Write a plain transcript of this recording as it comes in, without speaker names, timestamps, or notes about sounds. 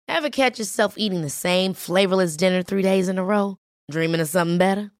Ever catch yourself eating the same flavorless dinner 3 days in a row? Dreaming of something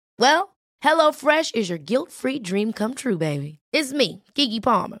better? Well, HelloFresh is your guilt-free dream come true, baby. It's me, Keke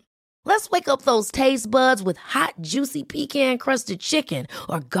Palmer. Let's wake up those taste buds with hot, juicy pecan-crusted chicken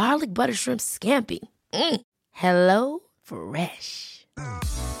or garlic butter shrimp scampi. Hello Fresh.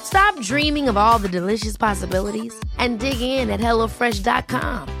 Stop dreaming of all the delicious possibilities and dig in at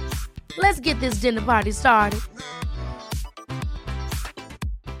HelloFresh.com. Let's get this dinner party started.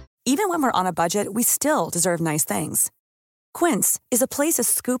 Even when we're on a budget, we still deserve nice things. Quince is a place to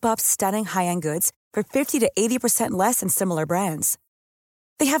scoop up stunning high-end goods for 50 to 80% less than similar brands.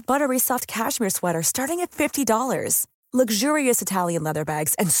 They have buttery soft cashmere sweaters starting at $50, luxurious Italian leather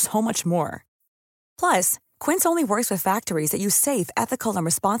bags, and so much more. Plus, Quince only works with factories that use safe, ethical, and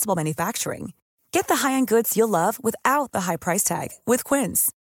responsible manufacturing. Get the high-end goods you'll love without the high price tag with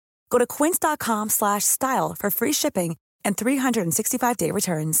Quince. Go to quince.com/style for free shipping and 365-day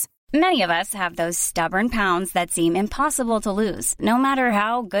returns. Many of us have those stubborn pounds that seem impossible to lose, no matter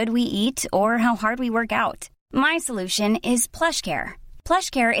how good we eat or how hard we work out. My solution is PlushCare.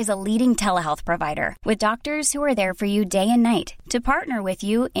 PlushCare is a leading telehealth provider with doctors who are there for you day and night to partner with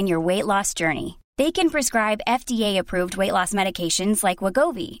you in your weight loss journey. They can prescribe FDA-approved weight loss medications like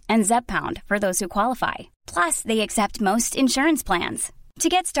Wegovy and Zepbound for those who qualify. Plus, they accept most insurance plans. To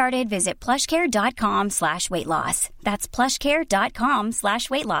get started, visit plushcare.com/weightloss. That's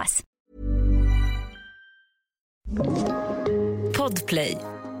plushcare.com/weightloss. Podplay.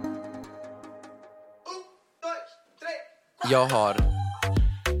 Jag har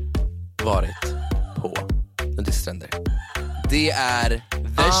varit på nudiststränder. Det är the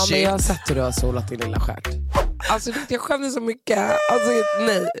shit. Men jag har sett hur du har solat din lilla stjärt. Alltså jag skämde så mycket. Alltså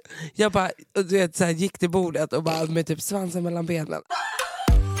nej. Jag bara, du vet, så här, gick till bordet och bara med typ svansen mellan benen.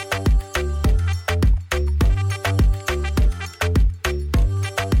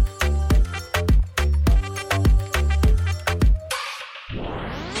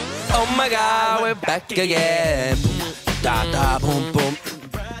 Oh my god, we're back again. Da, da, boom, boom.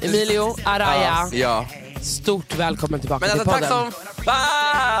 Emilio Araya. Ja. Stort välkommen tillbaka men till podden. Tack som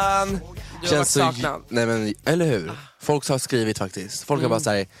fan. Du har varit saknad. Nej men, eller hur? Folk har skrivit faktiskt. Folk har bara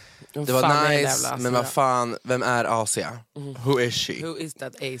sagt det var nice, men vad fan, vem är Asia? Who is she? Who is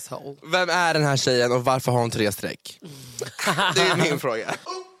that asshole? Vem är den här tjejen och varför har hon 3 streck? Det är min fråga. 1,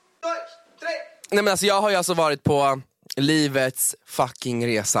 2, 3. Nej men alltså jag har ju alltså varit på livets fucking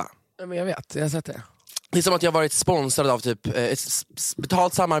resa. Ja, men jag vet, jag har sett det. Det är som att jag har varit sponsrad av typ ett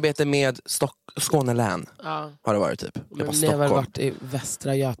betalt samarbete med Skåne län. Ja. Har det varit typ. Men ni har väl varit i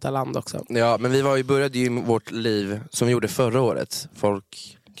Västra Götaland också? Ja, men vi började ju vårt liv som vi gjorde förra året.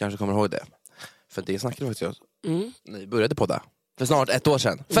 Folk kanske kommer ihåg det. För det snackade vi faktiskt ni började podda för snart 1 år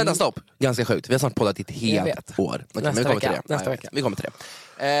sedan. Vänta, stopp. Ganska sjukt. Vi har snart poddat i ett helt år. Okay, nästa vecka. Vi kommer till det.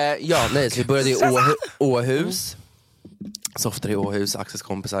 Så vi började i Åhus. Softare i Åhus, Axels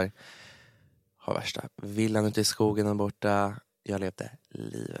kompisar. Har värsta villan ute i skogen där borta. Jag levde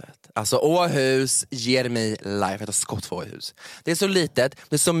livet. Alltså Åhus ger mig life. Jag tar skott för Åhus. Det är så litet,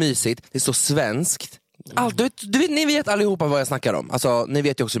 det är så mysigt, det är så svenskt. Ni vet allihopa vad jag snackar om. Alltså ni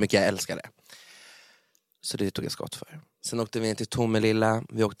vet ju också hur mycket jag älskar det. Så det tog jag skott för. Sen åkte vi ner till Tomelilla.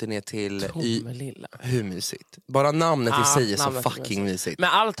 Vi åkte ner till Tomelilla. Hur mysigt. Bara namnet i sig är så fucking mysigt. Men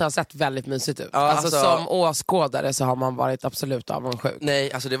allt har sett väldigt mysigt ut. Ja, alltså som åskådare så har man varit absolut avundsjuk.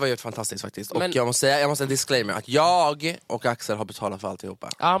 Nej, alltså det var ju fantastiskt faktiskt. Och jag måste disclaimer att jag och Axel har betalat för alltihopa.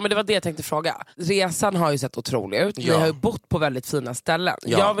 Ja, men det var det jag tänkte fråga. Resan har ju sett otrolig ut. Ni har ju bott på väldigt fina ställen.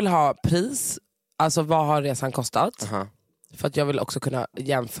 Ja. Jag vill ha pris. Alltså vad har resan kostat? För att jag vill också kunna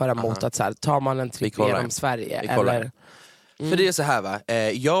jämföra mot att så här, tar man en trip genom Sverige eller... För det är så här va,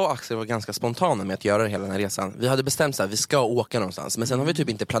 jag och Axel var ganska spontana med att göra hela den här resan. Vi hade bestämt så här, vi ska åka någonstans. Men sen har vi typ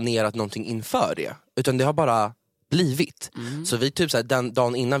inte planerat någonting inför det. Utan det har bara blivit. Så vi typ så här, den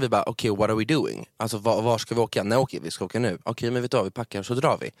dagen innan vi bara, okej, what are we doing? Alltså var ska vi åka? Nej, vi ska åka nu. Okej, men vet du vad, vi packar så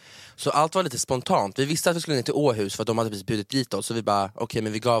drar vi. Så allt var lite spontant. Vi visste att vi skulle ner till Åhus för att de hade precis bjudit dit oss. Så vi bara, okej,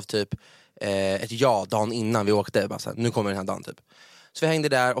 men vi gav typ ett ja dagen innan vi åkte. Bara så här, nu kommer den här dagen typ. Så vi hängde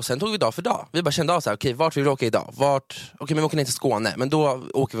där och sen tog vi dag för dag. Vi bara kände av så här, okej, vart vill vi åka idag? Okej, men vi åker ner till Skåne. Men då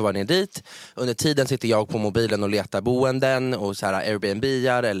åker vi bara ner dit. Under tiden sitter jag på mobilen och letar boenden och så här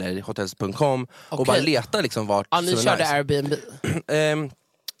Airbnb-ar eller hotels.com och bara letar liksom vart. Ja, ni körde nice. Airbnb.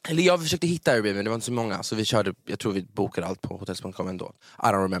 Eller jag försökte hitta Airbnb, det var inte så många. Så vi körde, jag tror vi bokade allt på hotels.com ändå. I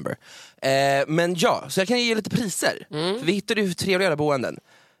don't remember. Men ja, så jag kan ge lite priser. För vi hittade ju trevliga boenden.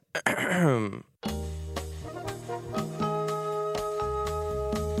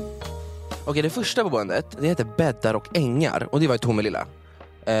 Okej, det första boendet, det heter Bäddar och ängar. Och det var i Tomelilla.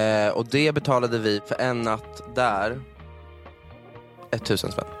 Och det betalade vi för en natt där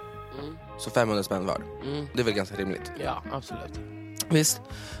 1000 spänn. Så 500 spänn var. Det är väl ganska rimligt. Ja, absolut. Visst,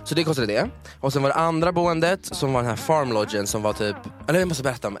 så det kostade det. Och sen var det andra boendet som var den här farmlodgen som var typ... Eller jag måste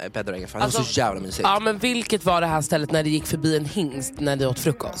berätta om Pedro Egen, för det var så jävla mysigt. Ja, men vilket var det här stället när det gick förbi en hingst när du åt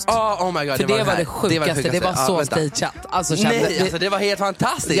frukost? Oh my god, för det var det sjukaste, det var så stageat. Alltså, alltså det var helt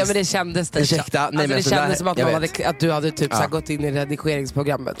fantastiskt. Ja, men det kändes stageat. Alltså, det kändes som att du hade typ så gått in i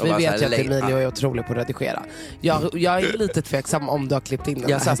redigeringsprogrammet. Vi vet ju att Emilio är otrolig på att redigera. Jag är lite tveksam om du har klippt in den.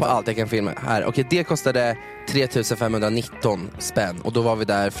 Jag ser på allt jag kan filma här. Okej, det kostade 3519 spänn. Och då var vi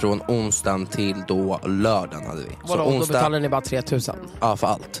där från onsdagen till då lördagen hade vi. Vadå, onsdag... då betalade ni bara 3000? Ja, för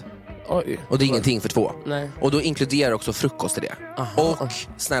allt. Oj. Och det är ingenting för 2. Nej. Och då inkluderar också frukost i det. Aha. Och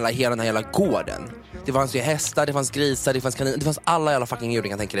snälla, hela den här hela gården. Det fanns ju hästar, det fanns grisar, det fanns kaniner. Det fanns alla jävla fucking djur,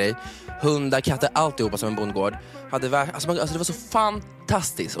 kan tänka dig. Hundar, katter, alltihopa som en bondgård. Alltså det var så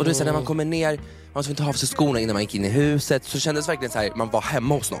fantastiskt. Och det är så när man kommer ner, man skulle inte ha för sig skorna innan man gick in i huset. Så kändes det verkligen så här, man var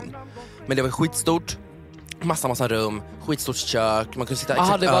hemma hos någon. Men det var skitstort. Massa rum, skitstort kök. Man kunde sitta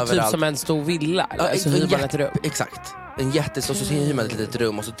exakt det var överallt. Typ som en stor villa. Eller? Så hyr man ett rum. Exakt. En jättestor, så hyr man ett litet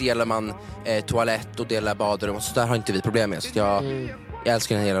rum. Och så delar man toalett och delar badrum. Och så där har inte vi problem med. Så jag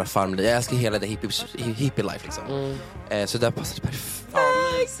älskar den hela farmliv. Jag älskar hela det hippie life liksom. Så där passade det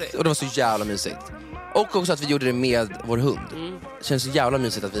perfekt. Och det var så jävla mysigt. Och också att vi gjorde det med vår hund. Det känns så jävla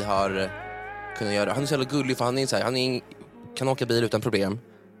mysigt att vi har kunnat göra det. Han är så jävla gullig, för han är så här, kan åka bil utan problem.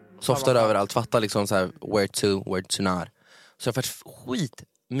 Softar överallt, fattar liksom så här where to not. Så jag har varit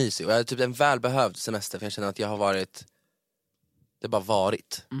skitmysig. Och jag har typ en välbehövd semester, för jag känner att jag har varit... Det har bara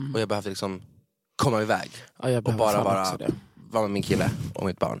varit. Och jag behövde liksom komma iväg. Ja, jag och bara vara med min kille och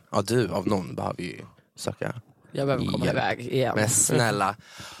mitt barn. Ja, du av någon behöver ju söka. Jag behöver komma iväg igen. Men snälla.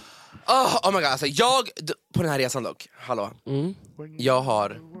 Oh my god, alltså på den här resan dock. Hallå. Jag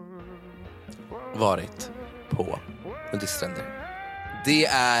har varit på nudiststränder. Det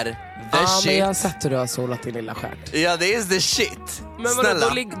är the shit. Men jag har sett hur du har solat din lilla stjärt. Ja, det är the shit. Men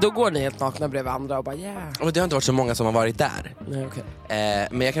snälla. Då går ni helt nakna bredvid andra och bara Och det har inte varit så många som har varit där. Nej, okay.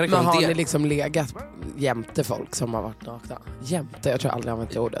 Men jag kan rekommendera. Men har ni liksom legat jämte folk som har varit nakna? Jämte, jag tror aldrig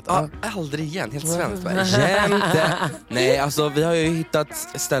använt ordet. Ja, aldrig igen, helt svenskt. Jämte. Nej, alltså vi har ju hittat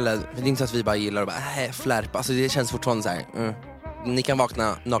ställen. Det är inte så att vi bara gillar att bara flärpa. Alltså det känns fortfarande så här. Ni kan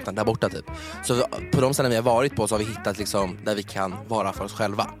vakna nakna där borta typ. Så på de ställen vi har varit på så har vi hittat liksom där vi kan vara för oss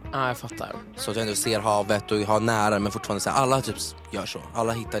själva. Ja, jag fattar. Så att vi ändå ser havet och har nära, men fortfarande så här, alla typ gör så.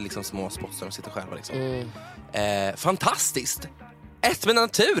 Alla hittar liksom små spots där de sitter själva liksom. Fantastiskt! Ett med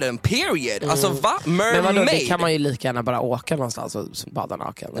naturen, period. Alltså va? Men vadå, det kan man ju lika gärna bara åka någonstans och bada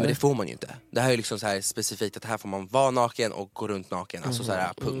naken. Men det får man ju inte. Det här är ju liksom så här specifikt att här får man vara naken och gå runt naken. Alltså så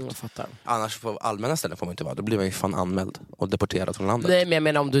här, punkt. Annars på allmänna ställen får man inte vara. Då blir man ju fan anmäld och deporterad från landet. Nej, men jag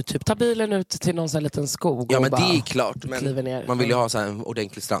menar om du typ tar bilen ut till någon sån här liten skog. Ja, och men bara det är klart. Men man vill ju ha så här en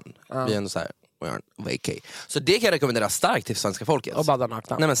ordentlig strand. Vi är ändå så här, vacay. Så det kan jag rekommendera starkt till svenska folket. Och bada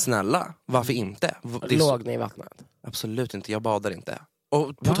nakna. Nej men snälla, varför inte? Låg ni i vattnet? Absolut inte, jag badar inte.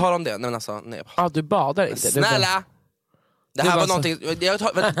 Och på tal om det, nej men alltså, nej. Du badar inte? Snälla! Det här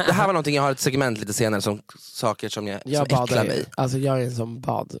var någonting jag har ett segment lite senare som saker som jag äcklar mig. Alltså jag är en sån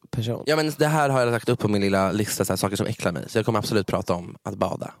badperson. Ja, men det här har jag lagt upp på min lilla lista, så här, saker som äcklar mig. Så jag kommer absolut prata om att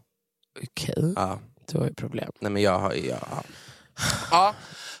bada. Okej. Ja. Du har ju problem. Nej men jag har. Ja,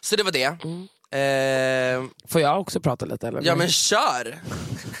 så det var det. Får jag också prata lite eller? Ja men kör!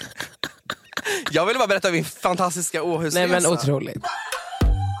 Jag vill bara berätta min fantastiska Åhusresa. Nej men otroligt.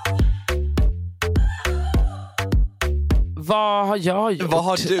 Vad har jag gjort? Vad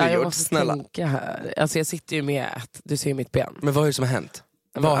har du gjort? Jag måste snälla tänka här. Alltså jag sitter ju med du ser ju mitt ben. Men vad är det som har hänt?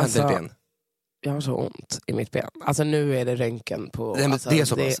 Vad har hänt i ditt ben? Jag har så ont i mitt ben. Alltså nu är det röntgen på... Nej, men alltså, det är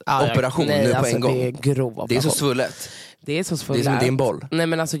så operation nej, nu på alltså, en gång. Det är grov operation. Det är så svullet. Det är så svullet. Det är som din boll. Nej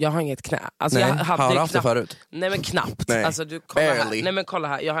men alltså jag har inget knä. Alltså, nej, jag hade har du haft det förut? Nej men knappt. Nej. Alltså, du, kolla här. Nej men kolla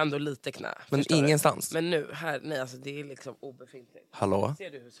här, jag har ändå lite knä. Men ingenstans? Du? Men nu, här, nej alltså det är liksom obefintligt. Hallå? Ser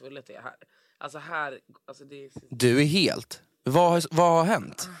du hur svullet det är här? Alltså här, alltså det är... Du är helt... Vad har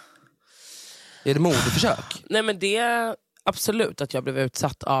hänt? Är det mordförsök? Nej men det är absolut att jag blev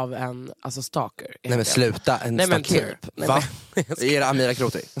utsatt av en stalker. Nej men sluta, stalker. Typ. Va? Är det Amira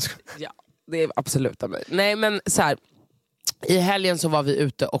Kroti? Ja, det är absolut av mig. Nej men så här, i helgen så var vi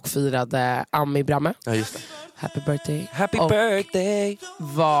ute och firade Ami Bramme. Ja just det. Happy birthday. Happy birthday.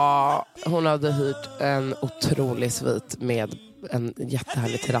 Hon hade hyrt en otrolig svit med en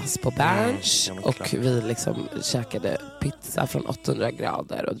jättehärlig terrass på Berns och vi liksom käkade pizza från 800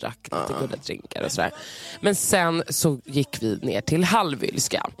 grader och drack lite goda drinkar och sådär. Men sen så gick vi ner till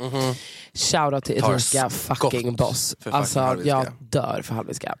Hallwylska. Shoutout till Erika fucking boss. Alltså jag dör för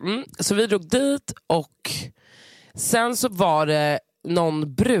Hallwylska. Så vi drog dit och sen så var det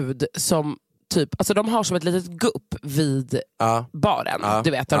någon brud som typ, alltså de har som ett litet gupp vid baren.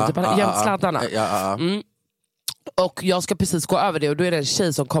 Du vet, de typ jämt sladdarna. Och jag ska precis gå över det och då är det en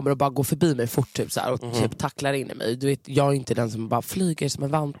tjej som kommer och bara går förbi mig fort typ, så här, och typ tacklar in i mig. Du vet, jag är inte den som bara flyger som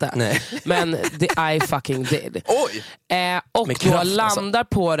en vante. Nej. Men I fucking did. Oj! Och då landar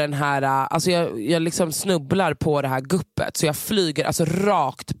på den här, alltså jag liksom snubblar på det här guppet, så jag flyger alltså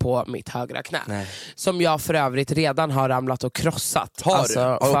rakt på mitt högra knä. Nej. Som jag för övrigt redan har ramlat och krossat.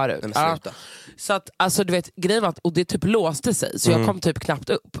 Förut. Så att, alltså du vet, grejen var och det typ låste sig, så jag kom typ knappt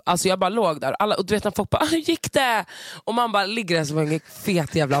upp. Alltså jag bara låg där, och du vet när folk bara, hur gick det? Och man bara ligger där som en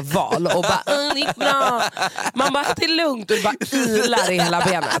fet jävla val och bara, gick bra. Man bara, det är lugnt, och bara ilar i hela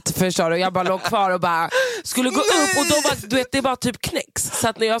benet, förstår du? Jag bara låg kvar och bara skulle gå upp, och då var, du vet, det var typ knäcks. Så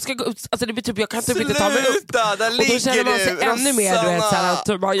att när jag ska gå upp, alltså det blir typ, jag kan typ inte ta mig upp. Och då känner man sig ännu mer, du vet, så här, att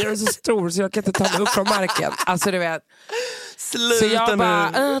jag är så stor så jag kan inte ta mig upp från marken. Alltså du vet. Sluta så jag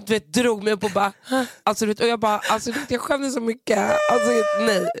bara, du vet, drog mig upp och bara, alltså, du vet, och jag bara, alltså, du vet, jag skämde så mycket, alltså,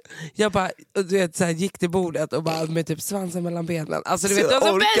 nej. Jag bara, du vet, så här, gick till bordet och bara med typ svansen mellan benen. Alltså du vet, det var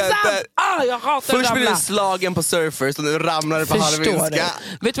så pinsamt. Jag hatar först blir du slagen på Surfers och nu ramlar på halvinska.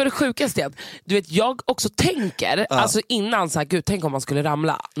 Vet du vad det sjukaste är? Du vet, jag också tänker, alltså innan så här, gud, tänk om man skulle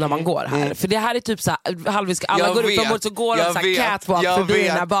ramla när man går här. För det här är typ så här, halvinska, alla jag går vet. ut och så går de så här catwalk förbi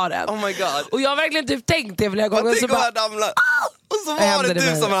den här baren. Oh my God. Och jag har verkligen typ tänkt det flera gånger. Så bara ramla. Och så var det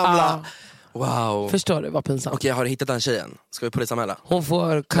du som ramlade. Wow. Förstår du, vad pinsamt. Okej, har du hittat den tjejen? Ska vi polisanmäla? Hon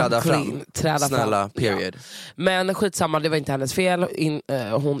får träda fram. Snälla, period. Ja. Men skitsamma, det var inte hennes fel.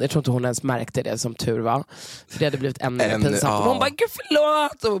 Jag tror inte hon ens märkte det, som tur var. För det hade blivit ännu pinsamt. Hon bara, gud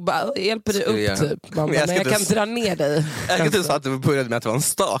förlåt. Och bara, hjälper dig upp typ. Man bara, men jag kan dra ner dig. Jag kan inte säga att du började med att vara en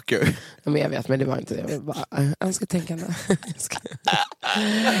stalker. Men jag vet, men det var inte det. Jag ska tänka nu.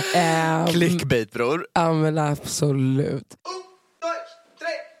 Clickbait, bror. Ja, men absolut.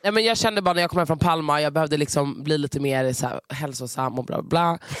 Ja, men jag kände bara när jag kom hem från Palma, jag behövde liksom bli lite mer så här, hälsosam och bla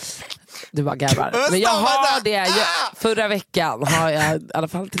bla. Du bara garvar. Men jag har det. Förra veckan har jag, i alla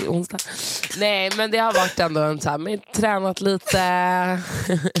fall till onsdag. Nej, men det har varit ändå en så här, men tränat lite.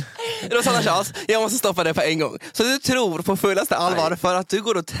 Rosanna Charles, jag måste stoppa det på en gång. Så du tror på fullaste allvar för att du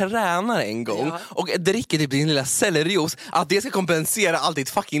går och tränar en gång och dricker typ din lilla sellerijuice, att det ska kompensera allt ditt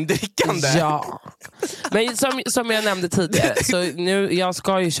fucking drickande? Ja. Men som jag nämnde tidigare, så nu, jag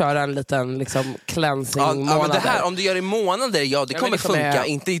ska ju köra en liten liksom cleansing månader. Men det här, om du gör i månader, det kommer funka,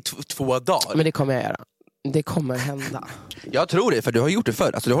 inte i 2 dagar. Men det kommer jag göra. Det kommer hända. Jag tror det, för du har gjort det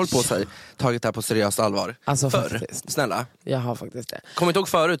förr. Alltså du har hållit på sig, tagit det här på seriöst allvar. Alltså förr. Faktiskt. Snälla. Jag har faktiskt det. Kommer inte ihåg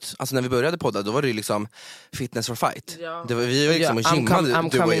förut, alltså när vi började podda, då var det ju liksom fitness for fight. Ja. Vi var liksom och gymmade,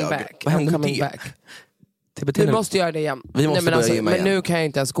 du och jag. Back. Vad hände med det? Vi måste göra det igen. Vi måste börja gymma igen. Men nu kan jag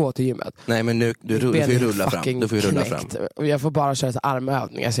inte ens gå till gymmet. Nej, men nu, du får ju rulla fram. Du får ju rulla fram. Jag får bara köra så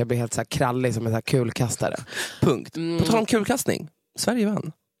armövningar, så jag blir helt så här krallig som en så här kulkastare. Punkt. På tal om kulkastning, Sverige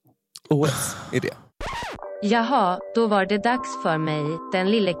vann OS är det. Jaha, då var det dags för mig,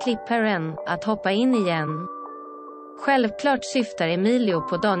 den lille klipparen, att hoppa in igen. Självklart syftar Emilio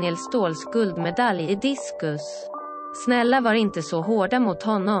på Daniel Ståhls guldmedalj i diskus. Snälla, var inte så hårda mot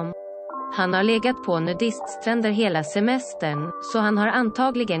honom. Han har legat på nudiststränder hela semestern, så han har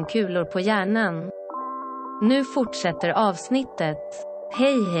antagligen kulor på hjärnan. Nu fortsätter avsnittet.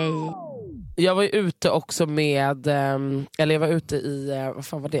 Hej hej. Jag var ute också med, eller jag var ute i, vad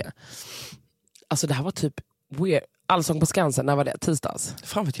fan var det? Alltså det här var typ weird. Allsång på Skansen, när var det? Tisdags?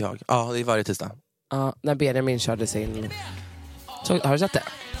 Fan vet jag. Ja, det är varje tisdag. Ja, när Benjamin körde sin... Har du sett det?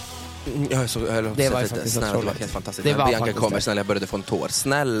 Jag såg, det var faktiskt snälla, det var helt fantastiskt. Det var Bianca kommer, snälla, jag började få en tår.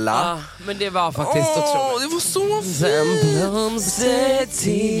 Snälla. Men det var faktiskt otroligt. Det var så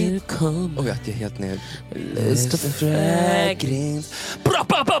fint. Och jag är helt nere. Lust och fragrance.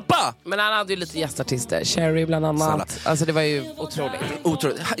 Men han hade ju lite gästartister. Cherry bland annat. Snälla. Alltså det var ju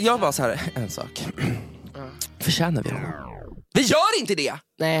otroligt. Jag bara så här, en sak. Förtjänar vi honom? Vi gör inte det!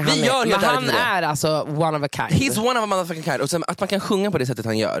 Nej, han är alltså one of a kind. He's one of a motherfucking kind. Och sen, att man kan sjunga på det sättet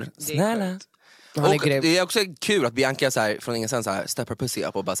han gör. Snälla. Och det är också kul att Bianca så här, från ingenstans så här, step her pussy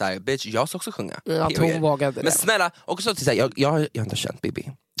up och bara så här, bitch, jag ska också sjunga. Att hon vågade det. Men snälla, också till så här, jag har inte känt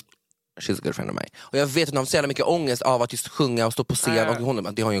Bibi. She's a good friend of mine. Och jag vet att hon har så jävla mycket ångest av att just sjunga och stå på scen. Och hon,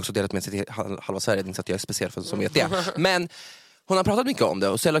 det har hon ju också delat med sig till halva Sverige, så att jag är speciell för som vet det. Men hon har pratat mycket om det.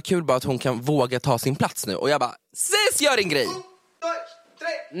 Och så jävla kul bara att hon kan våga ta sin plats nu. Och jag bara, ses, gör din grej! 1, 2,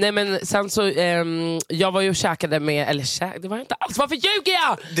 3. Nej men sen så, jag var ju och käkade med, eller det var inte alls, varför ljuger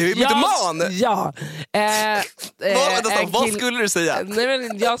jag? Du är ju mytoman! Ja. Vad skulle du säga? Nej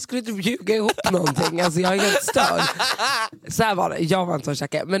men jag skulle inte ljuga ihop någonting, alltså jag är helt störd. Så här var det, jag var inte och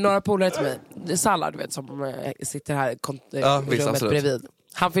käkade, men några polare till mig, Sallad du vet, som sitter här i rummet bredvid.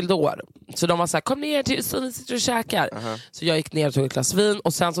 Han fyllde år. Så de var så här, kom ner till så ni sitter och käkar. Så jag gick ner och tog ett glas vin.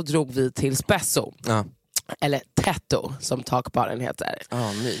 Och sen så drog vi till Spesso. Eller Tetto, som takbaren heter.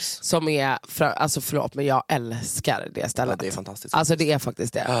 Mys. Som är, alltså förlåt, men jag älskar det stället. Det är fantastiskt. Alltså det är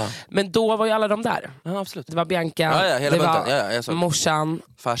faktiskt det. Men då var ju alla de där. Ja, absolut. Det var Bianca, hela det var morsan,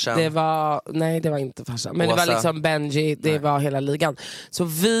 farsan. det var, nej det var inte farsan. Men Åsa. det var liksom Benji, det var hela ligan. Så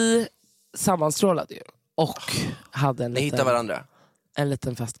vi sammanstrålade ju. Och hade en hittade varandra. En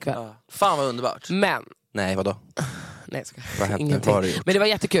liten festkväll. Fan vad underbart. Men nej, vadå? Nej, ingenting. Men det var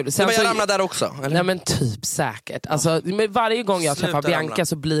jättekul. Sen men jag ramlade där också, eller? Nej men typ säkert. Alltså, varje gång jag träffar Bianca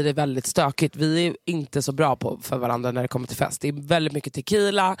så blir det väldigt stökigt. Vi är inte så bra på för varandra när det kommer till fest. Det är väldigt mycket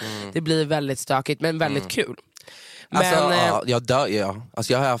tequila. Det blir väldigt stökigt men väldigt kul. Men,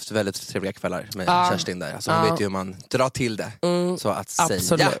 jag har haft väldigt trevliga kvällar med Kerstin där. Alltså, hon vet ju hur man drar till det. Så att absolut.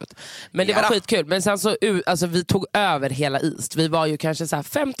 Säga. Men det var skitkul. Men sen så, alltså, vi tog över hela East. Vi var ju kanske så här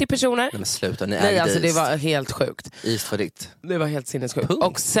 50 personer. Nej men sluta, alltså, det var helt sjukt. East var ditt. Det var helt sinnessjukt.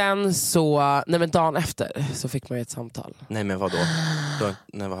 Och sen så, nej men dagen efter så fick man ju ett samtal. Nej men vadå?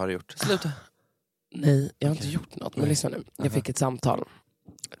 Nej, vad har du gjort? Sluta. Nej, jag har inte gjort något. Men lyssna nu. Jag fick ett samtal.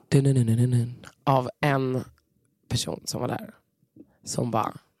 Av en person som var där. Som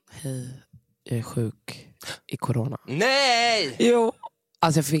bara, hej, jag är sjuk i corona. Nej! Jo.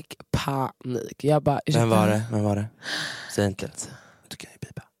 Alltså jag fick panik. Jag bara, Vem var det? Säg inte. Du kan ju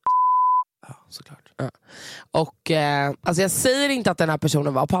pipa. Ja, såklart. Ja. Och alltså jag säger inte att den här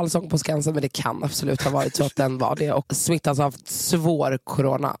personen var på Allsång på Skansen, men det kan absolut ha varit så att den var det. Och smittas av svår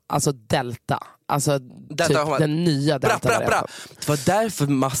corona. Alltså delta. Alltså delta, typ den nya delta. Bra. Det var därför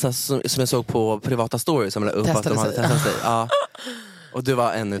massa som jag såg på privata stories som upp att de hade testat sig. Ja. Och du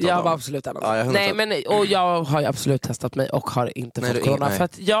var en utav dem. Jag var absolut en av dem. Nej, men, och jag har ju absolut testat mig och har inte fått corona. För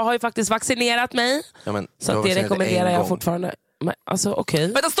att jag har ju faktiskt vaccinerat mig. Ja, men, så att det rekommenderar jag fortfarande. Men, alltså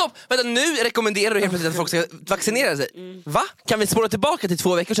okej. Vänta stopp! Nu rekommenderar du helt plötsligt att folk ska vaccinera sig. Va? Kan vi spåra tillbaka till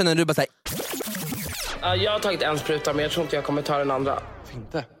 2 veckor sedan när du bara säger... Jag har tagit en spruta men jag tror inte jag kommer ta den andra.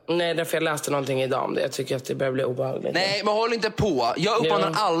 Inte? Nej, därför jag läste någonting idag om det. Jag tycker att det börjar bli obehagligt. Nej, men håll inte på. Jag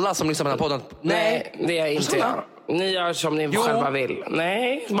uppmanar alla som lyssnar på den här podden. Nej, det är inte jag. Ni gör som ni själva vill.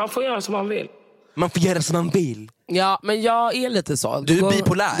 Nej, man får göra som man vill. Man får göra som man vill. Ja, men jag är lite så. Du är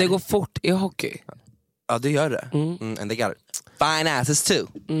bipolär. Det går fort i hockey. Ja, det gör det. And they got fine asses too.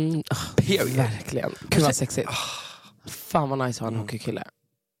 Period. Verkligen. Gud vad sexigt. Fan vad nice att ha en hockeykille.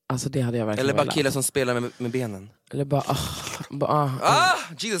 Alltså det hade jag verkligen. Eller bara killar som spelar med benen. Eller bara...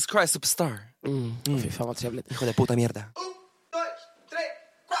 Jesus Christ, superstar. Fy fan vad trevligt. Hijo de puta mierda.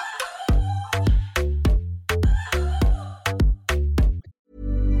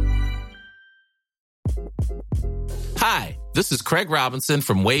 Hi, this is Craig Robinson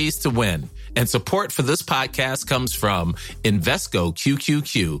from Ways to Win, and support for this podcast comes from Invesco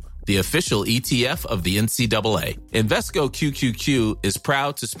QQQ, the official ETF of the NCAA. Invesco QQQ is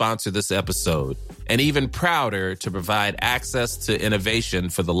proud to sponsor this episode, and even prouder to provide access to innovation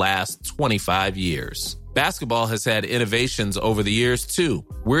for the last 25 years. Basketball has had innovations over the years, too.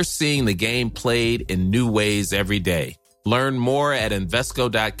 We're seeing the game played in new ways every day. Learn more at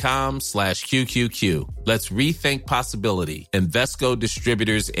Invesco.com/QQQ. Let's rethink possibility. Invesco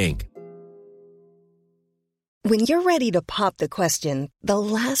Distributors, Inc. When you're ready to pop the question, the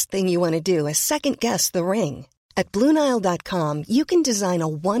last thing you want to do is second-guess the ring. At BlueNile.com, you can design a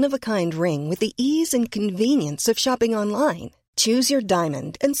one-of-a-kind ring with the ease and convenience of shopping online. Choose your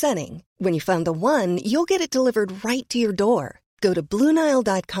diamond and setting. When you find the one, you'll get it delivered right to your door. Go to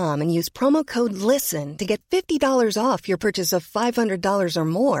BlueNile.com and use promo code LISTEN to get $50 off your purchase of $500 or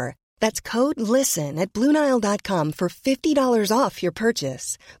more. That's code LISTEN at BlueNile.com for $50 off your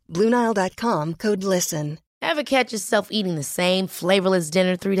purchase. BlueNile.com, code LISTEN. Ever catch yourself eating the same flavorless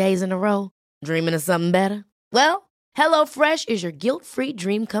dinner 3 days in a row? Dreaming of something better? Well, HelloFresh is your guilt-free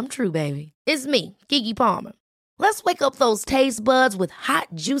dream come true, baby. It's me, Keke Palmer. Let's wake up those taste buds with hot,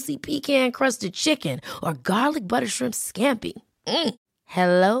 juicy pecan-crusted chicken or garlic butter shrimp scampi.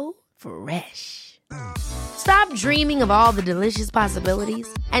 Hello Fresh. Stop dreaming of all the delicious possibilities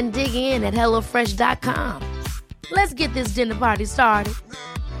and dig in at HelloFresh.com. Let's get this dinner party started.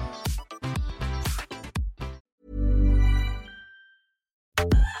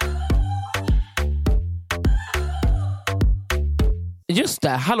 Just det,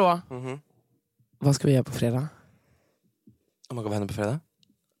 hallå. Vad ska vi göra på fredag? Vad händer på fredag?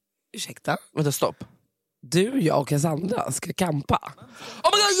 Ursäkta? Vänta, stopp. Du, jag och Cassandra ska campa.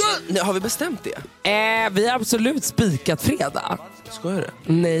 Oh my God, har vi bestämt det? Vi har absolut spikat fredag. Skojar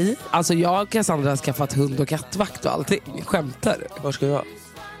du? Nej, alltså jag och Cassandra har skaffat hund- och kattvakt och allting. Skämtar du? Var ska vi vara?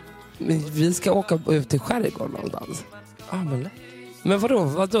 Vi ska åka ut till skärgården någonstans. Men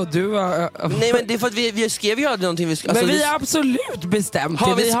vadå? Du nej, men det är för att vi skrev ju aldrig någonting. Alltså, men vi har absolut bestämt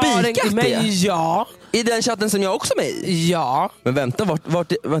har det. Vi spikat det? Ja. I den chatten som jag också är med i? Ja. Men vänta,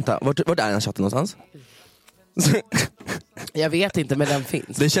 vart är den chatten någonstans? Jag vet inte, men den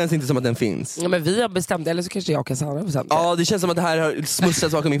finns. Det känns inte som att den finns. Ja, men vi har bestämt, eller så kanske jag och Cassandra har bestämt det. Ja, det känns som att det här har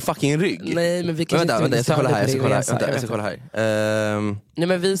smussats bakom min fucking rygg. Nej, men vi kanske vänta, jag ska kolla här. Jag ska kolla här. Nej,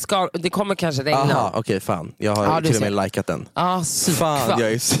 men vi ska, det kommer kanske regna. Aha, okej, fan. Jag har till och med likat den. Fan,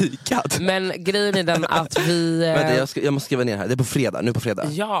 jag är psykad. Men grejen är den att vi... Vänta, jag måste skriva ner här. Det är på fredag, nu på fredag.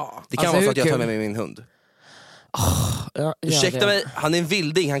 Ja. Det kan vara så att jag tar med mig min hund. Ursäkta mig, han är en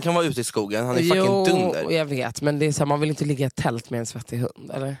vilding, han kan vara ute i skogen. Han är fucking dunder. Jag vet, men det är så här, man vill inte ligga i ett tält med en svettig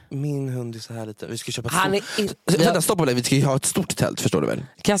hund, eller? Min hund är så här lite. Vi ska köpa Vänta, stopp på det. Vi ska ju ha ett stort tält, förstår du väl?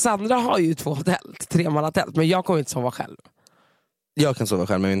 Cassandra har ju 2 tält, 3-mannatält, men jag kommer inte sova själv. Jag kan sova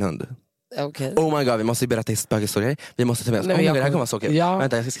själv med min hund. Okay. Oh my god, vi måste berätta spökhistorier. Vi måste ta med oss. Det här kommer vara så kul. Ja.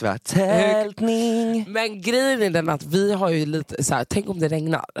 Vänta, jag ska skriva tältning. Men grejen är den att vi har ju lite så här, tänk om det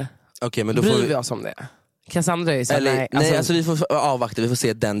regnar. Okej, men då bryr får vi oss om det. Cassandra är ju såhär, nej, alltså vi får avvakta, vi får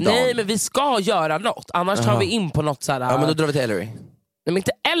se den dagen. Nej, men vi ska göra något. Annars tar vi in på något såhär. Ja, men då drar vi till Ellery. Nej, men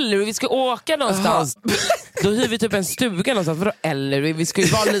inte Ellery, vi ska åka någonstans. Då hyr vi typ en stuga någonstans. Vadå Ellery? Vi ska ju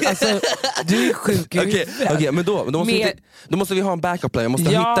vara lite, alltså, du är sjuk. Okej, men då måste vi ha en backup plan. Jag måste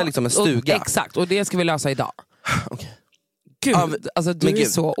hitta liksom en stuga. Exakt, och det ska vi lösa idag. Okej. Gud, alltså du är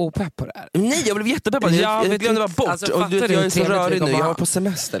så opepp på det här. Nej, jag blev jättepeppad. Jag glömde bara bort. Alltså, och jag är så rörig nu, jag var på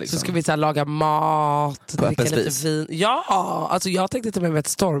semester liksom. Så ska vi så här, laga mat, dricka lite vin. Ja, alltså jag tänkte ta med mig ett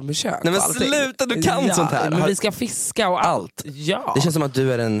stormkök. Nej men sluta, du kan sånt här. Men vi ska fiska och allt. Ja. Det känns som att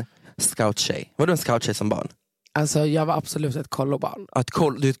du är en scouttjej. Var du en scouttjej som barn? Alltså jag var absolut ett kollobarn.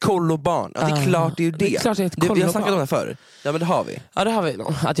 Du är ett kollobarn? Ja, det är klart det är ju det. Det är klart jag är ett kollobarn. Vi har snackat om det förr. Ja, men det har vi. Ja, det har vi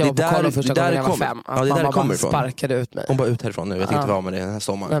nog. Att jag var på kollo första gången jag var 5. Att ja, det mamma bara sparkade ut mig. Hon bara ut härifrån nu, jag vet inte vad med det den här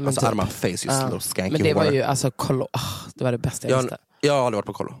sommaren. Alltså arma face, just little skanky. Men det var ju alltså kollo, det var det bästa jag visste. Jag har aldrig varit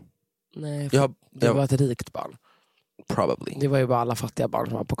på kollo. Nej, det var ett rikt barn. Probably. Det var ju bara alla fattiga barn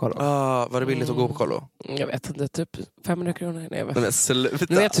som var på kollo. Var det billigt att gå på kollo? Jag vet inte, typ 500 kronor. Nej, men sluta.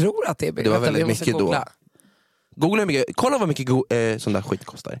 Men jag tror att det är billigt. Det var väldigt mycket då. Googla mycket. Kolla vad mycket sån där skit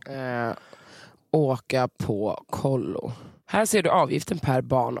kostar. Åka på kollo. Här ser du avgiften per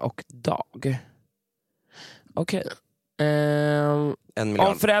barn och dag. Okej.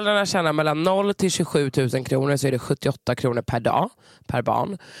 Om föräldrarna tjänar mellan 0 till 27 000 kronor så är det 78 kronor per dag per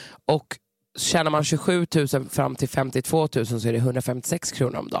barn. Och tjänar man 27 000 fram till 52 000 så är det 156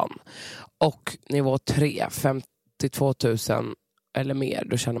 kronor om dagen. Och nivå 3, 52 000 eller mer,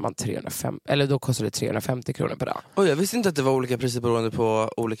 då tjänar man 305, eller då kostar det 350 kronor per dag. Jag visste inte att det var olika priser beroende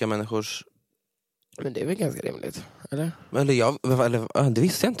på olika människors... Men det är väl ganska rimligt, eller? Det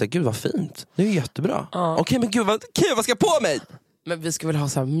visste jag inte, gud vad fint. Det är jättebra. Okej, men gud vad ska jag på mig? Men vi ska väl ha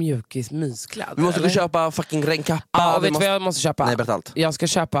så här mjukis myskläder. Vi måste gå köpa fucking regnkappa. Ja, vet du vad jag måste köpa? Nej, berätta allt. Jag ska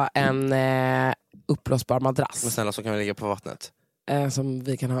köpa en uppblåsbar madrass. Men snälla, så kan vi ligga på vattnet. Som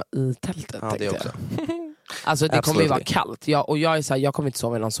vi kan ha i tältet. Ja, det också. Alltså det kommer ju vara kallt. Och jag är så här, jag kommer inte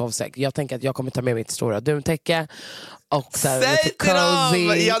sova i någon sovsäck. Jag tänker att jag kommer ta med mitt stora duntäcke. Och så här, lite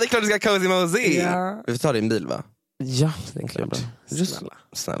cozy. Ja, det är klart du ska cozy mosey. Ja. Vi får ta din bil, va? Ja, det är klart.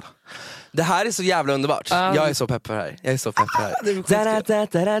 Snälla. Det här är så jävla underbart. Jag är så pepp för det här.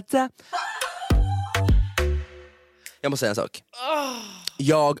 Jag måste säga en sak.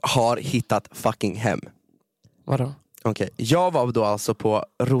 Jag har hittat fucking hem. Vadå? Okej, jag var då alltså på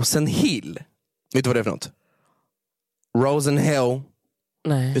Rosenhill. Vet du vad det är för något? Rosenhill.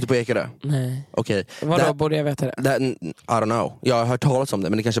 Nej. Ute på Ekerö. Nej. Okej. Vadå, borde jag veta det? I don't know. Jag har hört talas om det,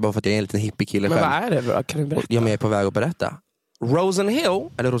 men det kanske bara för att jag är en liten hippie-kille själv. Men vad är det då? Kan du berätta? Jag är på väg att berätta.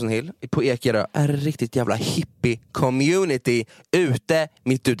 Rosenhill på Ekerö är en riktigt jävla hippie-community ute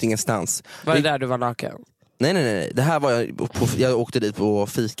mitt ute ingenstans. Var det där du var naken? Nej. Det här var jag åkte dit och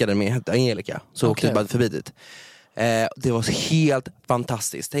fikade med Angelica. Så åkte jag bara förbi dit. Det var helt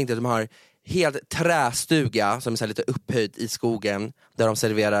fantastiskt. Tänkte att de har helt trästuga som är så lite upphöjd i skogen. Där de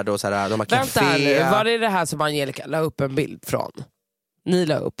serverar då så här, de har café. Var det här som Angelica la upp en bild från? Ni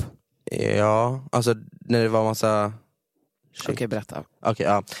la upp? Ja, alltså när det var massa... Okej, berätta. Okej,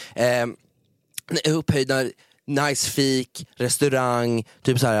 ja. Upphöjda nice fik, restaurang,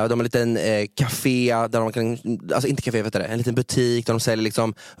 typ så här, de har en liten café där de kan, alltså inte café, vet du det, en liten butik där de säljer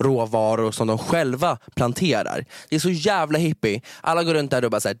liksom råvaror som de själva planterar. Det är så jävla hippie. Alla går runt där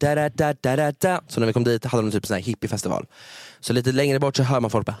och bara så här, da. Så när vi kom dit hade de typ sån här hippiefestival. Så lite längre bort så hör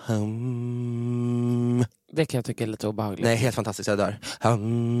man folk bara Det kan jag tycka är lite obehagligt. Nej, helt fantastiskt, jag dör.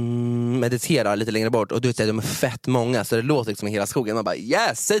 Mediterar lite längre bort. Och du vet, de är fett många. Så det låter liksom i hela skogen. Man bara,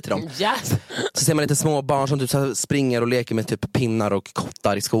 yes, säg till dem. Yes. Så ser man lite små barn som typ så springer och leker med typ pinnar och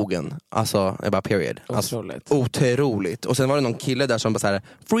kottar i skogen. Alltså, jag bara period. Alltså, otroligt. Och sen var det någon kille där som bara så här,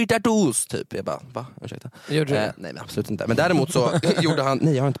 free tattoos typ. Jag bara, va? Ursäkta. Gjorde du? Nej, absolut inte. Men däremot så gjorde han,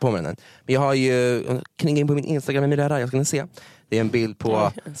 nej jag har inte på mig den än. Men jag har ju, kan gå in på min Instagram med Emilia Raya, ska ni se. Det är en bild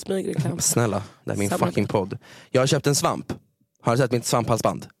på... Snälla, det är min fucking podd. Jag har köpt en svamp. Har du sett mitt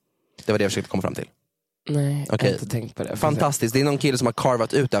svamphalsband? Det var det jag försökte komma fram till. Nej, jag har inte tänkt på det. Fantastiskt, det är någon kille som har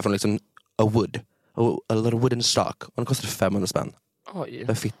carvat ut där från liksom a little wooden stock. Och den kostar 500 spänn. Oj.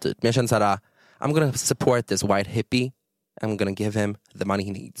 Det är fitt dyrt. Men jag känner såhär, I'm gonna support this white hippie. I'm gonna give him the money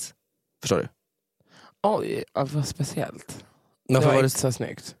he needs. Förstår du? Oj, vad speciellt. Det var inte så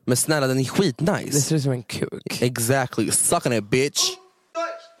snyggt. Men snälla, den är skitnice. Det ser ut som en kuk. Exactly, suck on it bitch.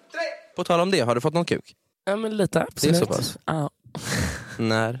 På tal om det, har du fått någon kuk? Ja, men lite, absolut. Det är så pass? Ja.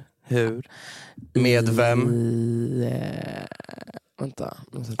 När? Hur? Med vem? Vänta.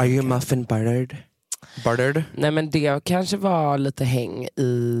 Are you muffin buttered? Nej, men det kanske var lite häng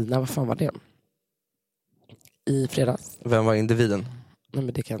i... Nej, vad fan var det? I fredags. Vem var individen? Nej,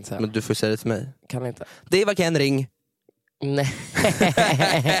 men det kan jag inte säga. Men du får säga det till mig. Kan inte. Det var Kenring. Nej.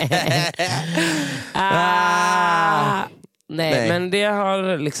 Nej, men det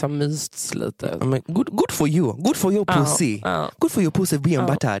har liksom mysts lite. Men good for you. Good for your pussy. Good for your pussy being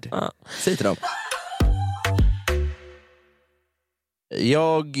buttered. Säg till dem.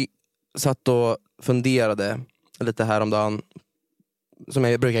 Jag satt och funderade lite häromdagen, som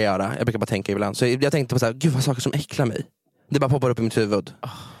jag brukar göra. Jag brukar bara tänka ibland. Så jag tänkte på så här, gud vad saker som äcklar mig. Det bara poppar upp i mitt huvud.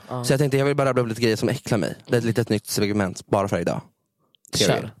 Så jag tänkte, jag vill bara rabbla upp lite grejer som äcklar mig. Det är ett litet nytt segment bara för idag.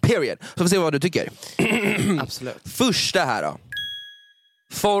 Period. Så får vi se vad du tycker. Absolut. Första här då.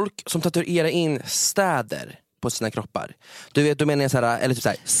 Folk som tatuerar in städer på sina kroppar. Du vet, då menar jag så här, eller typ så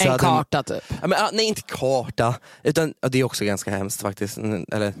här, en karta typ. Ja, men, nej, inte karta, utan det är också ganska hemskt faktiskt.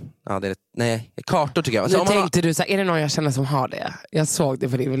 Eller nej, kartor tycker jag. Nu tänkte du så här, är det någon jag känner som har det? Jag såg det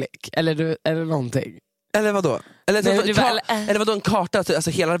på din blick. Eller någonting. Eller vadå? Eller vadå, en karta, alltså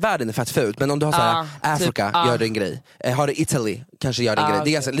hela världen är fett fult. Men om du har såhär, Afrika gör det en grej, har det Italy kanske gör det en grej. Det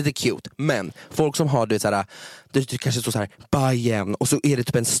är ganska, lite cute. Men folk som har det såhär, det kanske står såhär Bayern, och så är det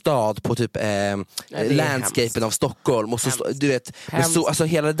typ en stad på typ landscapen av Stockholm. Och så, du vet, så, alltså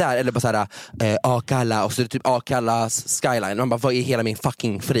hela det där. Eller bara såhär Akalla, och så är det typ Akallas skyline. Man bara, vad är hela min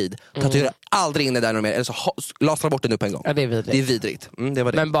fucking frid? Tatuera aldrig in det där mer. Eller så lastra bort det nu på en gång. Ja, det är vidrigt. Det är vidrigt. Det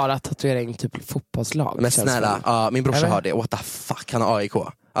var det. Men bara tatuera in typ fotbollslag. Men snälla, min brorsa har det. What the fuck, han har AIK.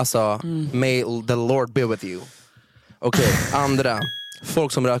 Alltså, may the Lord be with you. Okej, andra.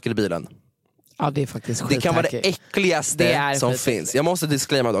 Folk som röker i bilen. Ja, det är faktiskt det kan vara det äckligaste som finns. Jag måste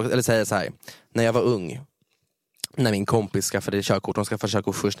disclaima dock, eller säga så här. När jag var ung, när min kompis skaffade körkort, de skaffade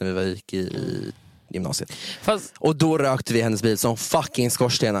körkort först när vi gick i gymnasiet. Och då rökte vi i hennes bil som fucking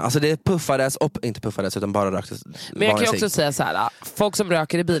skorstenar. Alltså det puffades, inte puffades utan bara röktes. Men jag kan ju också säga så här: folk som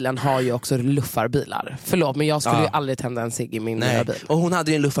röker i bilen har ju också luffarbilar. Förlåt, men jag skulle ju aldrig tända en cigg i min nya bil. Och hon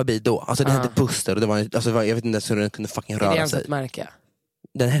hade ju en luffarbil då. Alltså den hette Buster, och det var, alltså, jag vet inte hur den kunde fucking röra sig. Är det ens ett märke?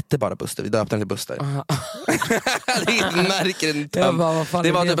 Den hette bara Buster, vi döpte den till Buster. Det är ett märke.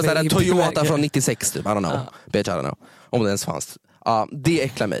 Det var typ en Toyota från 96 typ, I don't know. Bitch, I don't know. Om det ens fanns. Det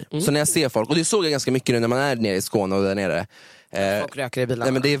äcklar mig. Så när jag ser folk, och det såg jag ganska mycket nu när man är nere i Skåne och där nere. Folk röker i bilarna.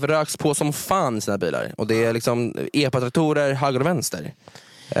 Nej, men det röks på som fan i sina bilar. Och det är liksom EPA-traktorer, höger och vänster.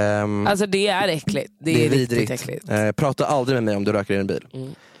 Alltså det är äckligt. Det är riktigt äckligt. Prata aldrig med mig om du röker i en bil.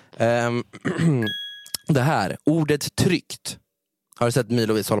 Det här, ordet tryckt. Har du sett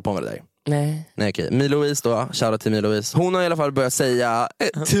Milo-Louise hålla på med det där? Nej, okej. Milo-Louise då, shoutout till Milo-Louise. Hon har i alla fall börjat säga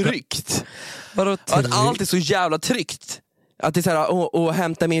tryckt. Vadå tryckt? Att allt är så jävla tryckt. Att det är såhär, och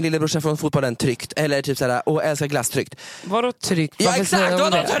hämta min lillebrorsa från fotbollen tryckt. Eller typ såhär, och älska glass tryckt. Vadå tryckt? Ja exakt,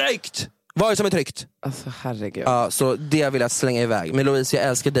 vadå tryckt? Vad är det som är tryckt? Alltså herregud. Ja, så det vill jag slänga iväg. Men Louise, jag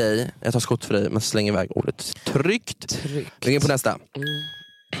älskar dig. Jag tar skott för dig, men släng iväg ordet tryckt. Vi går på nästa.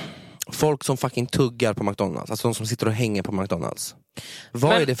 Folk som fucking tuggar på McDonalds. Alltså de som sitter och hänger på McDonalds.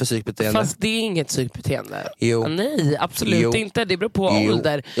 Vad är det för psykbeteende? Fast det är inget psykbeteende. Jo. Nej, absolut inte. Det beror på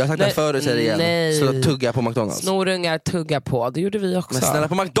ålder. Jag har sagt det förut, säger det igen. Nej. Så tugga på McDonalds. Snorungar tuggar på. Det gjorde vi också. Men snälla,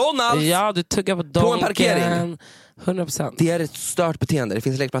 på McDonalds? Ja, du tuggar på donken. På en parkering. 100%. Det är ett stört beteende. Det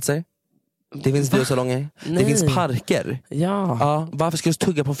finns lekplatser. Det finns biosalonger. Det finns parker. Ja. Varför ska du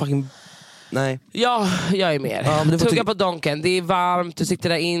tugga på fucking... Nej. Ja, jag är med. Tugga på Donken. Det är varmt, du sitter